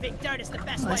and moving dirt is the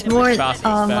best way There's to more,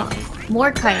 Fast,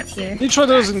 more kites here. Nitra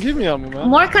doesn't give me ammo, man.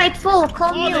 More kite full.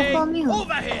 Call Mule, call Mule.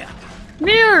 Over here.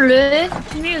 Mule,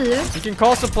 Mule. You can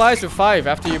call supplies to 5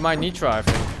 after you mine Nitra, I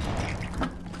think.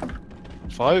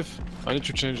 5? I need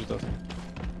to change it, I think.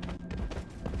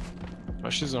 My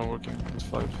shit's not working. It's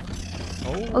 5.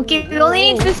 Oh, Okay, we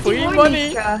only need 50 free more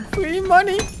money. Nitra. Free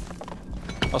money.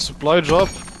 A supply drop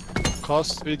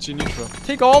costs 80 Nitra.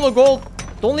 Take all the gold.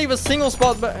 Don't leave a single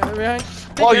spot behind.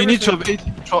 Take Oh, you need to everything. have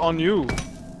 80 Nitra on you.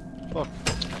 Fuck.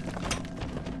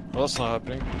 Well, that's not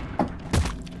happening.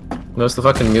 No, it's the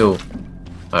fucking mule.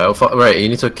 Right, you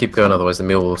need to keep going, otherwise the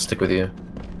mule will stick with you.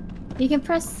 You can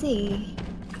press C.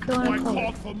 If you I wanna call it.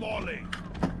 called for Molly.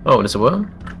 Oh, there's a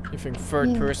worm? You think third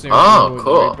Yeah. person Oh, would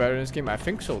cool. be better in this game? I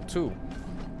think so too.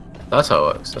 That's how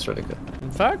it works. That's really good.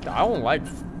 In fact, I don't like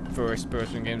first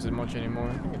person games as much anymore.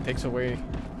 I think it takes away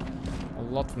a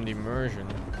lot from the immersion.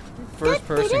 First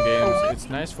person games, it's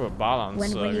nice for a balance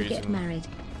When will you get reason. married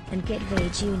and get very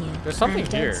junior? There's something I'm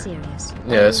dead here. serious.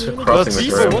 Yeah, it's Really crossing Let's the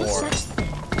see room. what- such thing.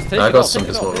 Take I it got all, some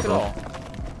take it all, take it all.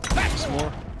 Some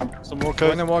more. Some more When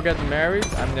kite. I'm all getting married,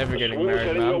 I'm never getting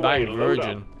married, man. I'm dying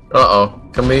virgin. Uh-oh.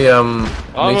 Can we, I'm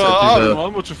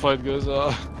about to fight, guys.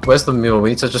 Where's the mule? We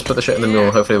need to just put the shit in the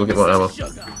mule. Hopefully we'll get more ammo.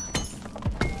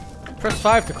 Press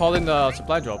 5 to call in the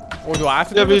supply drop. Or do I have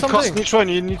to Yeah, do but it something? costs nitra and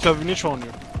you need to have nitra on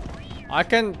you. I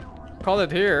can call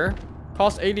it here.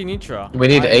 Cost 80 nitra. We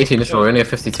need 80 nitra, we only have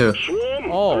 52.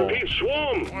 Swarm! Oh. Repeat,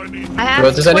 swarm! I have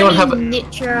Well, does anyone 20 have a-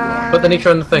 nitra. Put the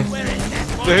nitra in the thing.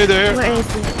 They're here, they're Where here.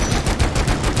 is it?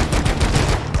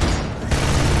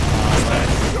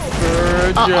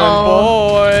 Virgin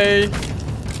Uh-oh. boy.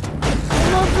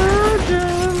 I'm a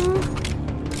virgin.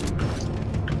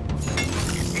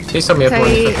 Please tell me everyone.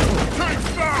 Okay.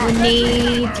 We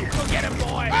need. Go get him,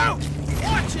 boy! Oh,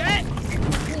 watch it!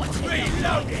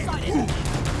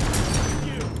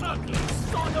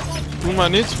 Who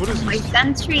man needs? What is My this?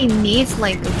 sentry needs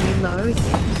like a reload.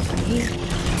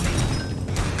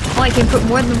 Oh, I can put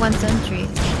more than one sentry.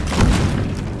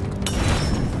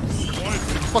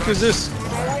 What the fuck is this?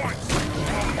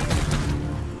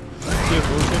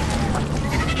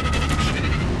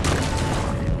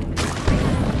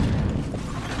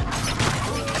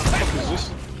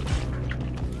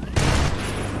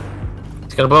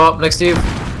 It's gonna blow up next to you.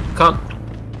 Can't.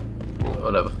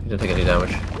 Whatever. You didn't take any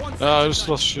damage. I just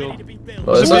lost shield.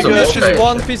 Well, this is It's a just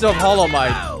one piece of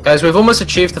holomite. Guys, we've almost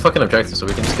achieved the fucking objective, so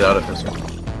we can just get out of this one.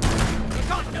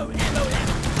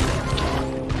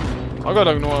 I got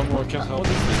no ammo, I can't help.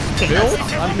 Build?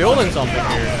 I'm building something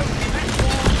here.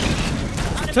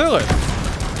 Turret.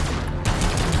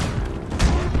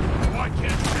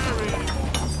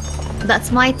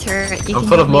 That's my turret. You I'm can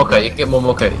full of have me Mocha. You can get more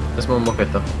Mocha. There's more Mocha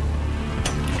though.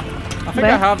 I think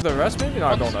I have the rest maybe? No,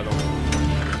 I don't.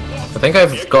 I think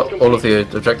I've got all of the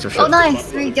objective shit. Oh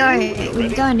nice, we got it.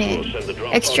 We've done it.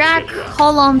 Extract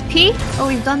Holon P. Oh,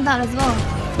 we've done that as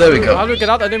well. There we How go. do we get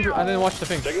out? I didn't watch the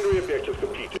thing. Secondary objective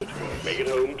completed. Make it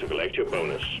home to collect your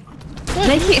bonus.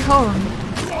 Make it home.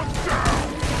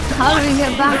 How do we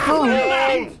get back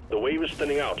home? The wave is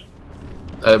thinning out.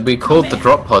 We called the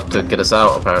drop pod to get us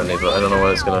out apparently, but I don't know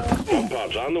where it's gonna. Drop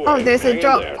pods on the way. Oh, there's Hang a in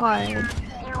drop there. pod.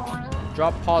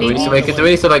 Drop pod. Do we need to make it? Do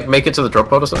we need to like make it to the drop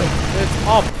pod or something? It's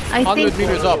up. I 100 think-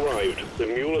 meters up. Arrived. The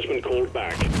mule has been called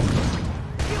back.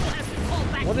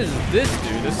 What is this,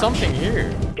 dude? There's something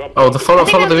here. Drop Oh, the follow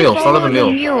the mule. Follow the mule.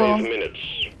 5 minutes.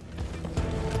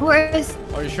 Where is?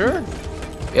 Are you sure?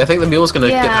 Yeah, I think the mule's gonna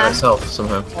get Yeah. there itself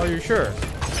somehow. Are you sure?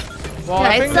 Well, Yeah,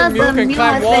 I it think the says mule the can mule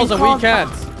climb has walls been and we called can't.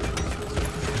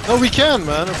 No, we can,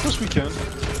 man. Of course we can.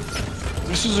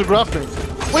 This is a grappling.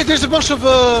 Wait, there's a bunch of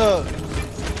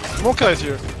Mokais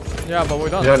here. Yeah, but we're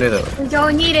done. You don't need it. we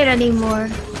don't need it anymore.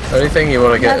 The only thing you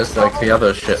want to get is like the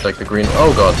other shit, like the green.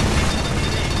 Oh god.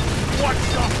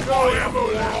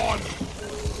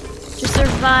 Just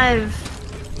survive.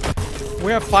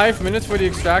 We have 5 minutes for the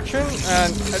extraction,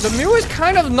 and the mule is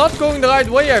kind of not going the right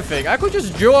way, I think. I could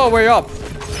just drill our way up.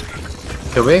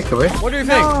 Can we? Can we? What do you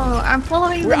No, think? I'm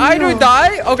following We the either mule.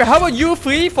 die. Okay, how about you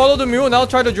three follow the mule and I'll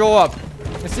try to draw up.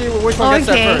 Let's see which one gets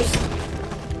there Okay.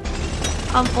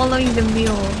 first. I'm following the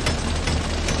mule.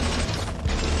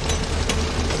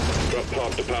 Drop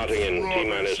pod departing in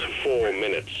T-minus 4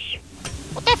 minutes.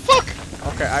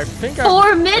 Okay, I think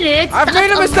 4 minutes. I've made a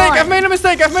That's mistake. lot. I've made a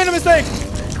mistake. I've made a mistake.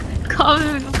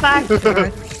 Come back.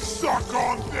 Suck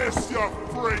on this, you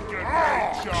freaking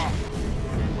nature!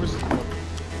 Where's it?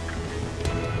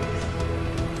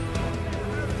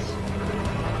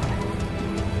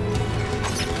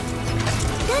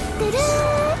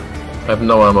 I have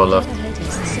no ammo left.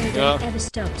 Yeah. Ever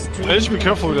stops I need to be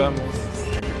careful with ammo.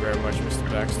 Thank you very much, Mr.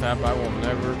 Backstab. I will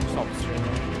never stop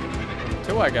streaming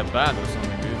until I get banned or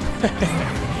something,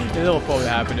 dude. It'll probably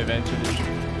happen eventually.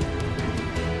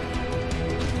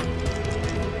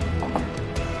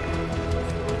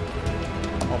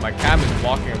 Oh, my cam is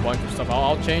blocking a bunch of stuff.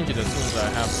 I'll change it as soon as I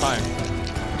have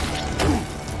time.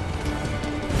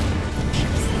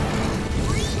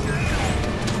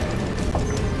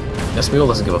 This mule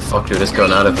doesn't give a fuck, dude. It's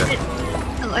going out of here.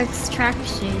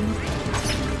 Extraction.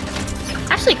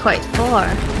 Actually, quite far.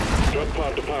 Drop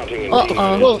pod departing in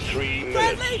Uh-oh. T-minus 3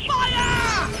 minutes.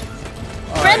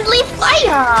 Friendly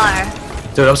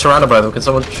fire! Dude, I'm surrounded by them. Can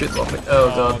someone shoot off me? Oh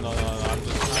No, god. no.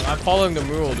 I'm following the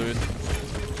mule, dude.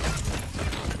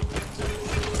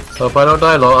 Hope I don't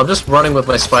die long. I'm just running with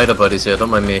my spider buddies here. Don't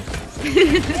mind me.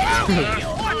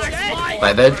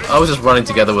 Like, I was just running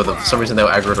together with them. For some reason, they were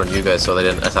aggroed on you guys, so they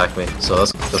didn't attack me. So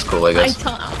that's cool, I guess.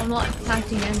 I'm not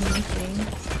attacking anything.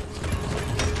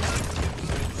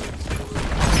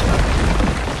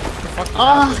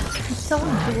 Oh,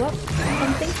 someone blew up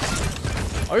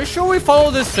something. Are you sure we follow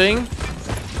this thing?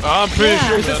 I'm pretty Yeah.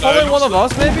 sure. Is it man. following one of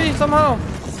us, maybe? Somehow?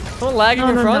 Someone lagging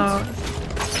in front?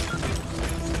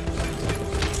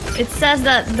 It says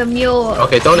that the mule.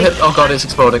 Okay, don't hit. Oh god, it's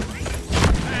exploding.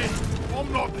 Hey,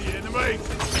 I'm not the enemy.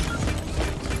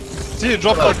 See,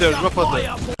 drop out there, drop out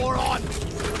there. Moron.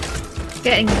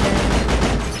 Getting there.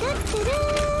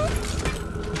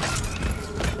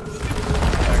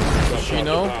 You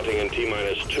know? Departing in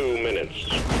T-minus 2 minutes.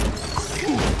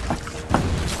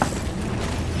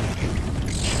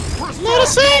 Let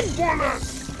us in!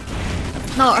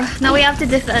 No, now we have to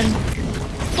defend.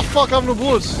 What the fuck? I have no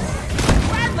bullets.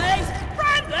 Friendlies!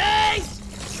 Friendlies!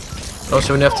 Oh,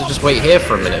 so we have to just wait here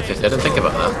for a minute. I didn't think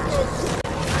about that.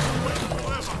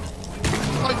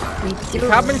 Ich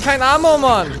hab kein Ammo,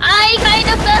 Mann. I kind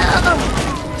of fell.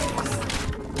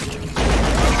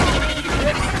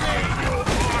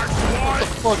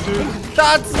 Fuck, dude.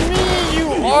 That's me, you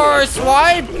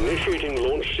arswipe! Initiating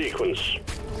launch sequence.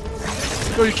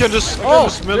 No, you can't just. Oh,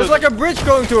 smell there's it. like a bridge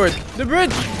going to it. The bridge!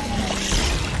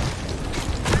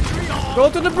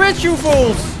 Go to the bridge, you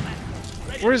fools!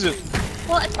 Where is it?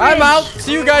 What? I'm out.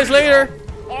 See you guys later.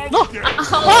 No! Oh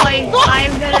my!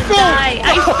 I'm gonna die.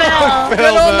 I fell.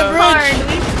 Get on the Hard. bridge!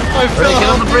 I Ray, fell get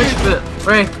on the bridge,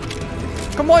 Ray.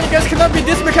 Come on, you guys cannot be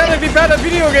this mechanically bad at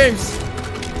video games.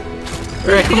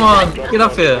 Ray, come on, get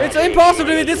up here. It's impossible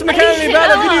to be this mechanically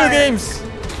bad at video games.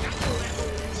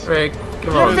 Ray,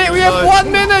 come on. We have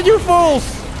 1 minute, you fools.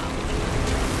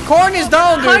 Corn is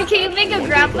down, Corn, dude. can you make a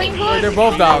grappling hook? They're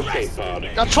both down. Escape pod.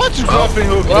 I tried to grappling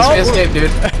hook. Escape,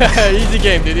 dude. Easy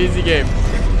game, dude. Easy game.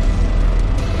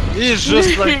 He's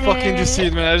just like fucking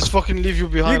deceived, man. I just fucking leave you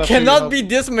behind. You after cannot up. be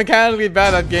this mechanically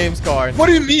bad at games, Corn. What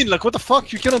do you mean? Like, what the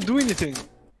fuck? You cannot do anything.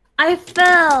 I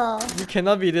fell. You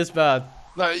cannot be this bad.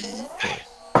 Like,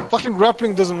 fucking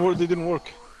grappling doesn't work. They didn't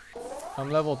work. I'm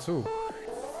level 2.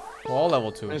 We're all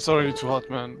level 2. It's already too hot,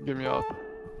 man. Get me out.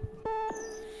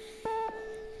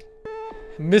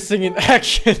 Missing in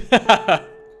action. At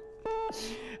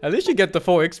least you get the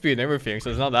full XP and everything, so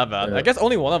it's not that bad. Yeah. I guess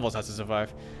only one of us has to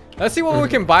survive. Let's see what we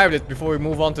can buy with it before we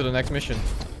move on to the next mission.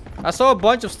 I saw a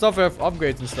bunch of stuff with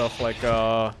upgrades and stuff like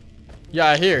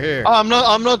yeah, here. I'm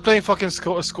not playing fucking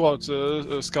scouts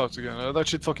again. That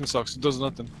shit fucking sucks. It does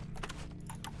nothing.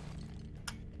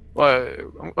 Why?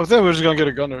 I think we're just gonna get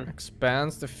a gunner.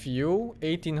 Expands the fuel,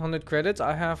 1800 credits.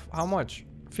 I have how much?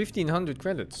 1500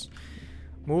 credits.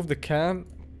 Move the cam.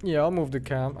 Yeah, I'll move the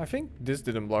cam. I think this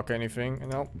didn't block anything,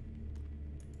 and I'll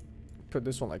put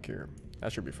this one like here.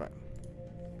 That should be fine.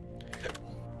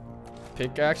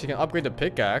 Pickaxe. You can upgrade the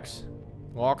pickaxe.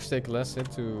 Rocks take less hit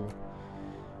to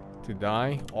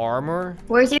die. Armor.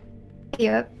 Where's the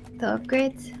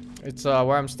upgrades? It's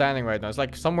where I'm standing right now. It's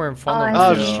like somewhere in front of me.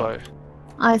 I'll just try.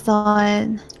 I thought.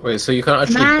 Wait, so you can't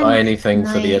actually buy anything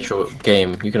for the actual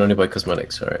game? You can only buy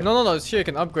cosmetics, alright? No, it's here. You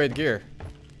can upgrade gear.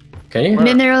 Can you?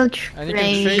 Mineral And you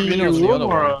can trade minerals the other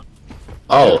one.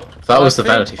 Oh, that was the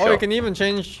vanity shop. Oh, you can even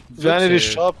change Vanity looks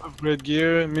here. shop, upgrade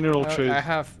gear, mineral trade. I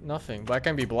have nothing, but I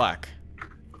can be black.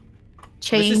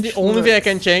 Change. This is the only thing I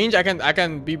can change. I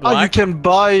can be black. Oh, you can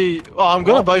buy. Oh, I'm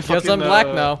gonna buy fucking. Yes, I'm black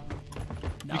now.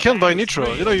 You can't buy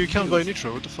nitro. You know you can't buy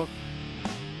nitro. What the fuck?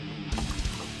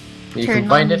 You can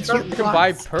buy nitro? You can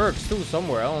buy perks too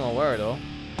somewhere. I don't know where though.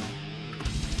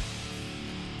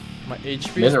 My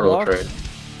HP Mineral is blocked. trade.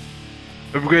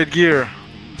 Upgrade gear.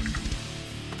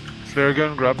 Flare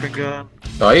gun, grappling gun.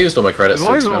 Oh, I used all my credits to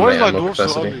Why is expand my my ammo dwarf so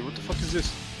capacity. ugly? What the fuck is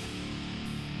this?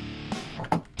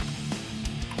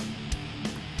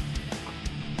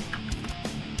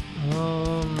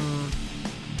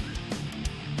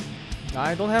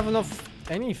 I don't have enough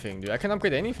anything, dude. I can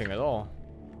upgrade anything at all.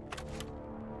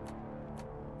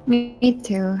 Me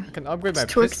too. I can upgrade my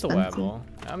It's too pistol expensive. ammo.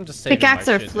 I'm just saving Pickaxe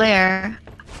my or shit, dude. flare?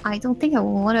 I don't think I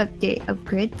want to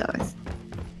upgrade those.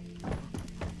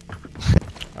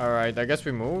 Alright, I guess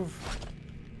we move.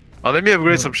 Oh, let me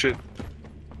upgrade some shit.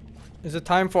 Is it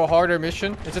time for a harder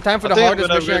mission? Is it time for I the think I'm hardest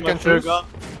gonna mission I upgrade can my flare choose? gun.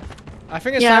 I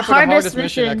think it's Yeah, time for the hardest hardest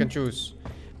mission I mission. can choose.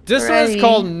 This one Ready. is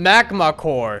called Magma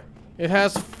Core. It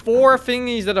has 4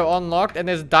 thingies that are unlocked, and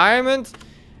there's diamond,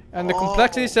 and the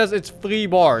complexity says it's 3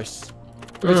 bars.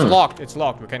 It's locked. It's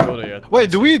locked. We can't go there yet.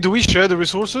 Wait, do we share the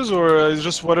resources or is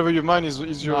just whatever you mine is No,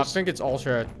 I yours? think it's all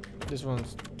shared. This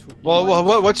one's too. Well,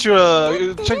 what's your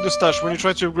check the stash when you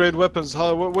try to upgrade weapons?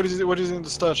 What is it? What is in the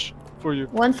stash for you?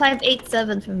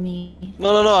 1587 for me.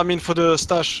 No. I mean for the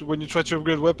stash when you try to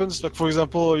upgrade weapons. Like for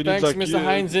example, you Thanks, need like. Mr.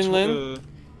 Heinz Inland.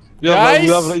 Yeah, Guys? we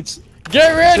have it's.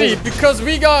 Get ready, because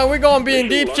we're gonna be in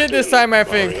deep shit this time, I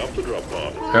think. Up the drop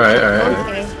pod. Alright.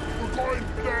 Okay. We're going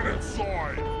planet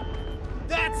side.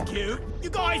 That's cute. You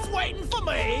guys waiting for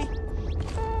me?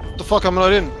 What the fuck? I'm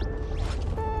not in.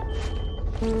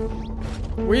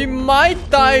 We might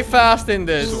die fast in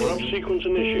this. Drop sequence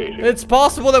initiated. It's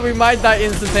possible that we might die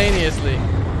instantaneously.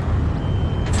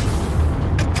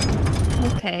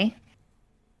 Okay.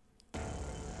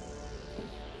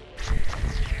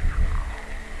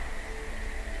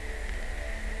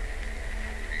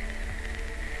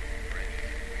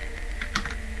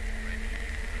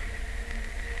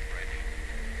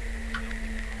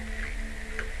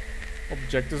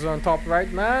 Objectives on top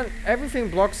right, man. Everything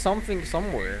blocks something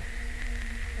somewhere.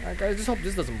 Like, I just hope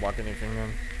this doesn't block anything,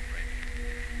 man.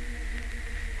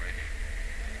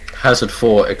 Hazard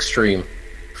 4 extreme.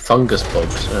 Fungus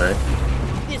bugs, alright.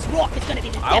 This rock is gonna be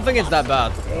the I don't think it's that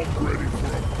bad. I'm ready for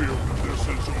a field and this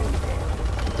is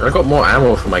over. I got more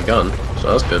ammo for my gun,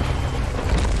 so that's good.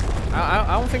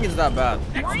 I don't think it's that bad.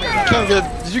 Can't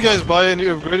get. Did you guys buy any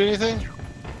upgrade anything?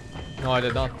 No, I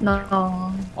did not.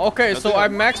 No. Okay, so I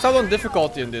maxed out on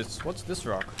difficulty in this. What's this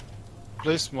rock?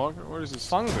 Place marker. Where is this?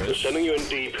 Fungus. Sending you in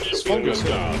deep. It's So be on fungus. your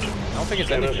guard. I don't think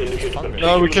it's anything. It's fungus.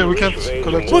 No, we can't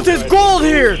collect. What is gold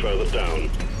here? Further down.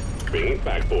 Bring it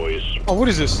back, boys. Oh, what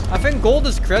is this? I think gold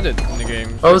is credit in the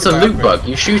game. Oh, it's a Like loot bug.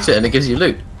 You shoot it and it gives you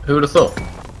loot. Who would have thought?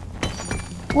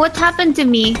 What happened to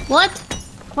me? What?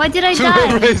 Why did I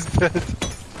die? Ray's dead.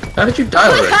 How did you die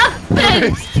What already?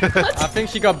 happened? I think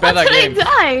she got How better did games.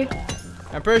 I die?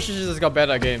 I'm pretty sure she just got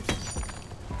better games.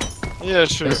 Yeah,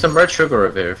 sure. There's some red sugar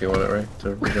over here if you want it, Ray.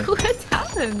 To regain. What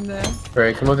happened there?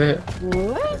 Ray, come over here.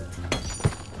 What?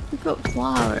 You got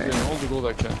flowers. Yeah, all the gold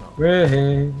I can now.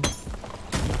 Ray.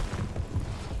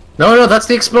 No, that's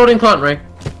the exploding plant, Ray.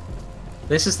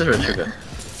 This is the red sugar.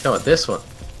 Come on, this one.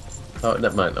 Oh,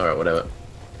 never mind. Alright, whatever.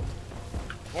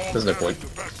 There's no point.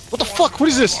 What the fuck? What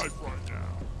is this?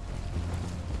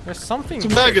 There's something It's a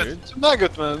here, maggot. dude. It's a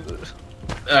maggot, man.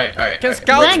 Alright. Can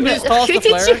scouts Maggot. please toss the Shoot it,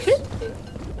 flares? shoot.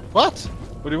 What?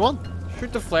 What do you want?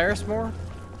 Shoot the flares more?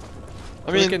 I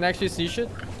So we mean, can actually see shit?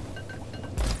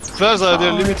 flares are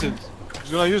they're limited.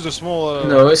 You're gonna use the small.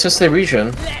 No, it's just the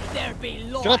region. Let there be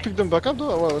light. Can I pick them back up though?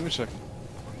 Well, let me check.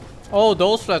 Oh,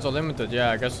 those flares are limited.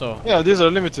 Yeah, I guess so. Yeah, these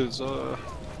are limited. So.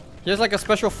 He has like a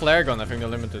special flare gun. I think they're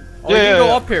limited. Oh, Yeah, you can yeah, go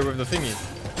yeah. up here with the thingy.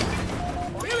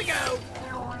 Here we go.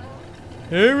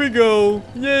 Here we go!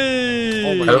 Yay!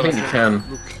 Oh my I don't God. think you can.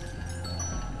 Look.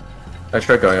 I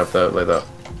tried going up there like that.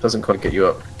 Doesn't quite get you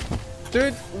up.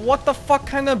 Dude, what the fuck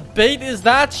kind of bait is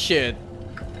that shit?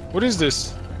 What is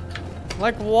this?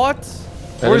 Like what?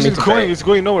 I Where is didn't it mean to going? bait. It's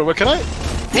going nowhere. Where can I?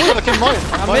 Oh, I can mine.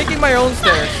 I'm making my own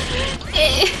stairs.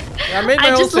 Yeah, I made my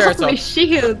I own just stairs lost my up.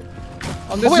 shield.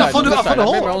 On this Oh wait, side, I found on a this side. I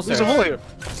made my hole. own There's a stairs. hole here.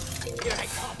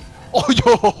 Oh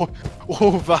yo!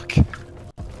 Oh back.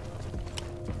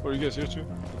 Where are you guys here too?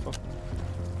 Fuck.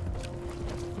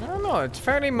 I don't know, it's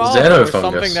fairly mild Xenofungus. for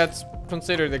something that's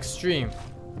considered extreme.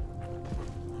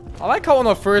 I like how on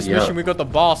our first Yeah. mission we got the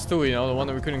boss too, you know, the one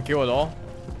that we couldn't kill at all.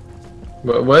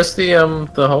 Where's the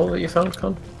hole that you found,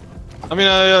 Con? I mean,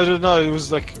 I don't know. It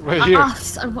was like right here. Ah,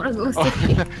 I wanna go see.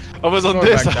 I was on Going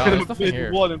this. back down, I there's nothing made here.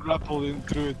 the wall and grappled in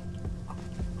through it.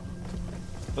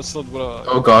 That's not what I...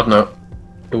 Oh god, no.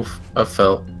 Oof, I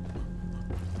fell.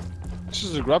 This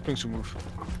is a grappling to move.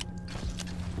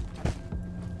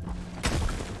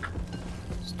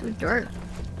 It's too dark.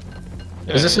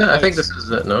 Yeah, Is this it? I think it's- this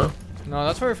is it, no? No,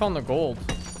 that's where we found the gold.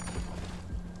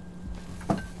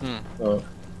 Oh.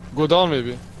 Go down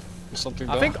maybe. There's something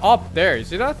down. I think up there, you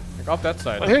see that? Like up that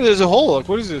side. Oh, here there's a hole. Like,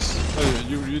 what is this? Oh,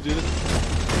 yeah, you did it.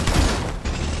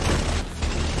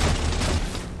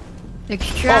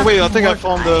 Extract Oh wait, I think I more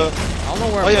found I the. don't know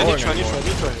where Oh I'm yeah, going Nitra anymore.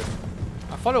 here.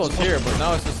 I thought it was here, but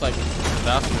now it's just like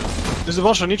disastrous. There's a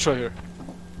bunch of Nitra here.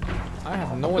 I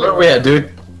have no Where idea. are we at,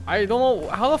 dude? I don't know.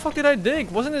 How the fuck did I dig?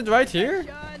 Wasn't it right here?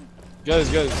 Guys,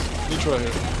 Nitra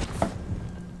here.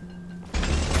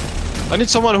 I need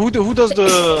someone who does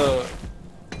the.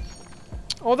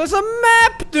 Oh, there's a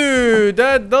map, dude!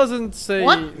 That doesn't say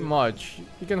What? much.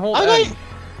 You can hold I N. need-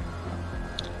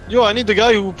 Yo, I need the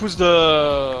guy who puts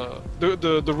the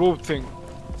rope thing.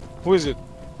 Who is it?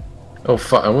 Oh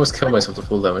fuck, I almost killed myself to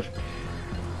full damage.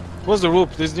 What's the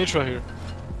rope? There's Nitra here.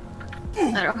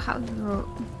 I don't have the rope.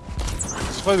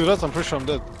 If I do that, I'm pretty sure I'm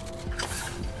dead.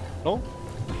 No?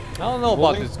 I don't know about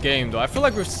Rolling? this game, though. I feel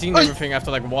like we've seen Ay. everything after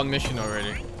like one mission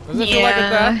already. Does it feel like it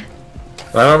that?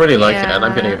 I don't really like it, and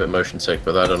I'm Yeah. getting a bit motion sick,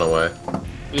 but I don't know why.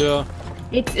 Yeah.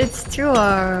 It's through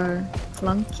our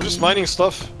clunky. I'm just mining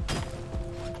stuff.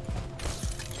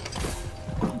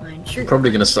 Mine. Sure.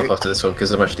 Probably gonna stop after this one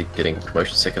because I'm actually getting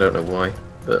motion sick. I don't know why,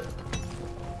 but.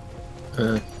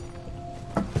 I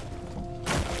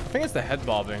think it's the head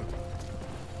bobbing.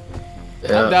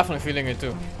 Yeah. I'm definitely feeling it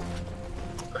too.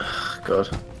 God,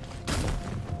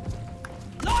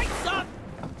 Lights up.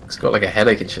 it's got like a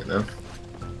headache and shit now.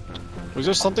 Was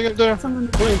there something up there? Someone-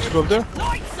 We need to go up there?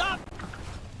 Lights up.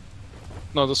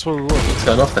 No, that's where we were.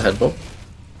 Turn off the head bob.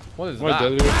 What is We're that?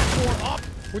 dead here.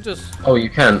 Who just? Oh, you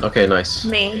can. Okay, nice.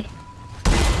 Me.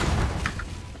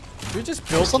 We just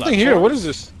built There's something here. What is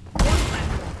this?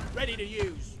 Ready to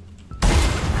use.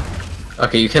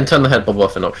 Okay, you can turn the head bubble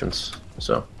off in options.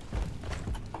 So.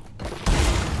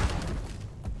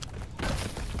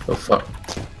 Oh fuck.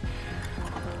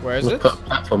 Where is Just it? put a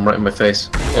platform right in my face.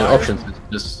 In options, it's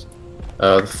just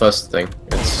the first thing.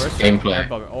 It's First gameplay.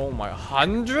 Oh my,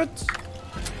 100?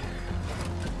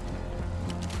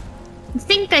 I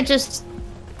think I just.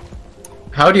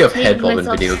 How do you have head bob in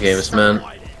myself video games, man?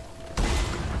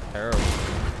 Terrible.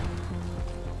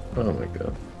 Oh my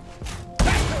god.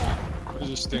 What is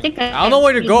this I thing? think I don't know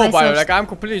where to made go, by the way. myself Like, I'm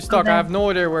completely stuck. Okay. I have no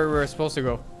idea where we're supposed to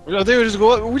go. I think we just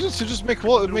go. We just make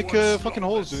fucking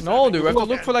holes, dude. No, dude, we have to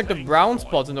look for like the brown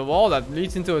spots in the wall that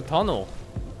leads into a tunnel.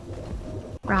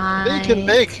 Right. Then you can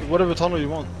make whatever tunnel you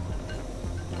want.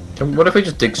 And what if we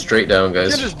just dig straight down, You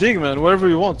guys? can just dig, man, wherever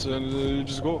you want, and you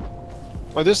just go.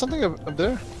 Oh, there's something up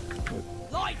there.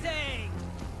 Lighting!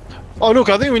 Oh, look,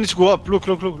 I think we need to go up. Look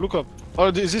up. Oh,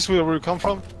 is this where we come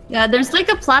from? Yeah, there's like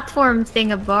a platform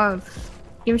thing above.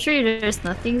 I'm sure there's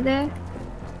nothing there.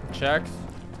 Check.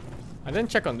 I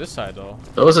didn't check on this side though.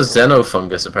 That was a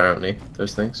xenofungus, apparently.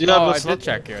 Those things. Yeah, Oh, but I it's did not-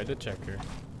 check here. I did check here.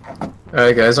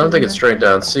 Alright, guys, I'm taking straight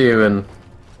down. See you in.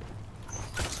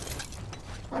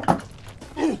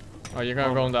 Oh, you're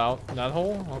gonna go down that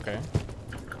hole? Okay.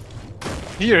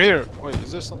 Here. Wait,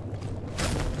 is there something?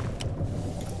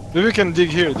 Maybe we can dig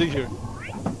here.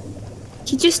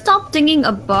 Did you stop digging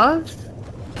above?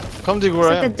 Come dig It's where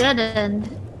I like a am. dead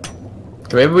end.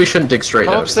 Okay, maybe we shouldn't dig straight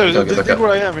Come down. upstairs. Don't get Dig back up.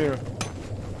 where I am here.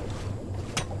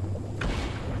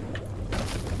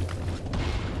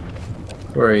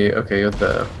 Where are you? Okay, you're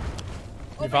there.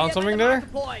 You found something there?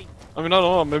 Point. I mean, I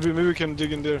don't know. Maybe we can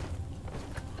dig in there.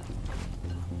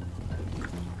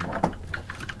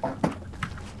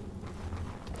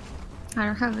 I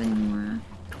don't have any more.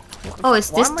 Oh,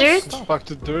 is Why this am I dirt? stuck?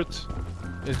 Compacted dirt.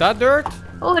 Is that dirt?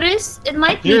 Oh, it is. It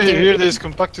might be Here, dirt. here. There's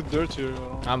compacted dirt here.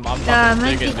 I'm Yeah, fucking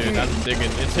might digging, be dude. dirt. I'm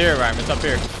digging. It's here, Ryan. It's up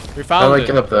here. We How found do I it.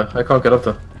 get up there? I can't get up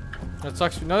there. That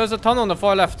sucks. No, there's a tunnel on the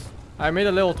far left. I made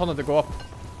a little tunnel to go up.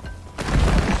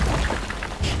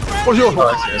 Oh, yo! Oh,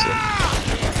 I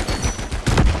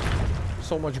see.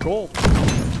 So much gold.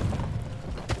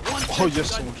 Oh,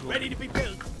 yes, so much. Ready to be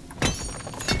built.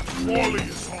 Wally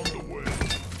is on the way.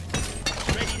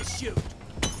 Ready to shoot.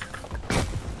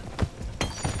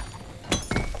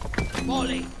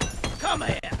 Molly, come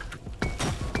here.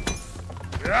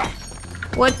 Yeah.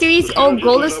 What do these? Oh,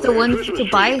 gold is the one to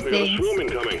buy There's a things. swarm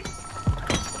incoming.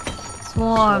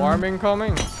 Swarm. Swarming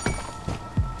coming.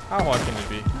 How hard can it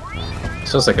be?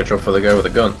 Sounds like a job for the guy with a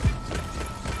gun.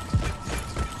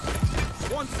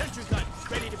 One sentry gun,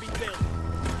 ready to be built.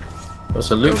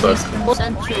 What's a loot bug?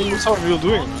 What's our real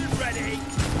doing? Ready.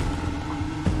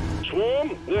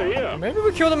 Swarm, they're here. Maybe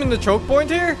we kill them in the choke point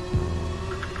here?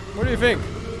 What do you think?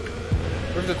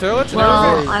 With the turrets and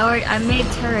Well, everything? I made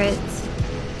turrets.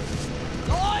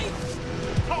 Light.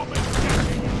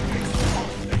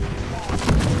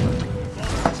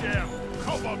 Jam.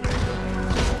 Cover me.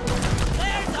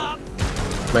 Flares up.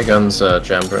 My gun's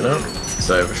jammed right now.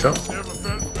 So overshot. Never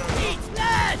felt better. Eat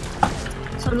that.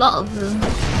 It's a lot of them.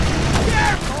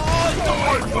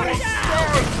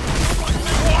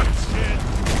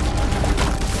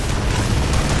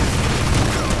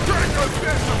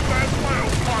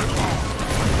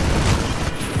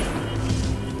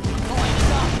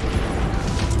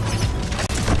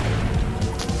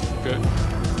 Good.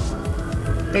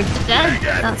 They're dead.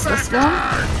 That's the swarm.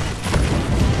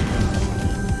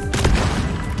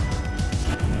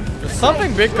 There's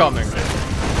something big coming.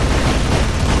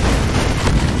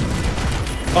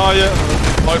 Oh, yeah.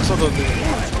 Oh, it's not that thing.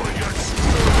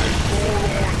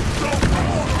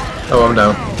 Oh, I'm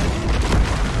down.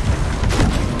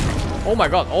 Oh my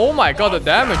god, the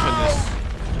damage in this.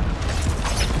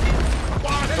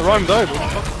 The rhyme died. What the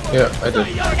fuck? Yeah, I did.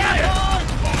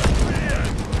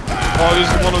 Oh, this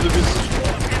is one of the bits.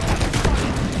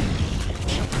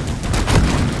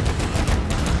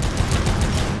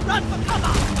 Run for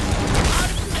cover.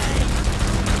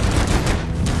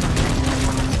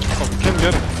 Oh, we can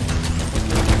get it.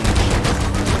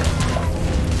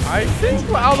 I think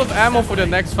we're out of ammo for the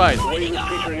next fight. Wave is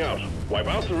petering out. Wipe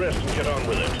out the rest and get on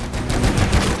with it.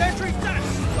 Sentry gun.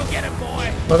 Go get him,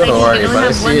 boy. Not gonna Like, worry, you but don't I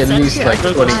have see one at least sentry like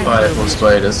at a 25 more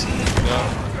spiders.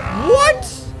 What?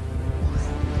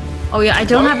 Oh yeah, I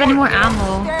don't have any more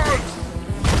ammo.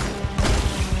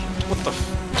 What the f?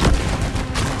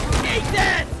 Eat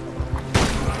that.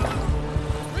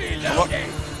 What?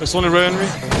 There's only Ray and me?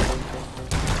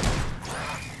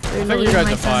 I think you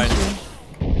guys are fine.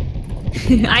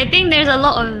 I think there's a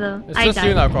lot of them. It's I just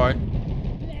you died. now, Corey.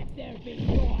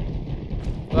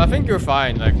 Well, I think you're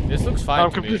fine. Like, this looks fine I'm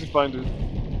to completely me. fine, dude.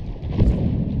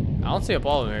 I don't see a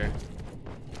problem here.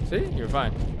 See? You're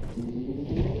fine.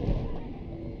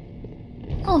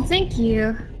 Oh, thank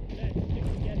you.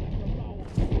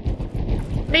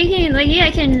 Making like yeah,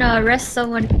 I can rest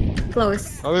someone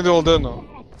close. I think they're all dead now.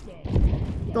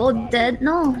 All dead?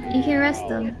 No, you can rest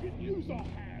them.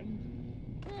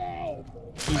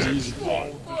 Easy, easy.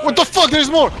 What the fuck? There's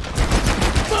more! Boom,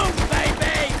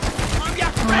 baby! I'm your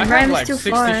I have Rhyme's like too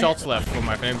 60 far. shots left for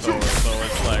my flamethrower, so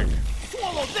it's like...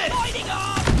 swallow this! Lighting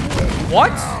up!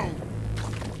 What?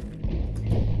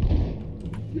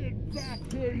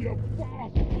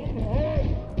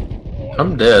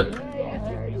 I'm dead.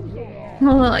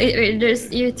 Oh,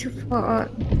 there's you're too far.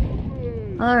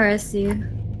 I'll rest you.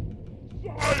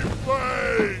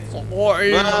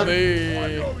 Save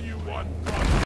me!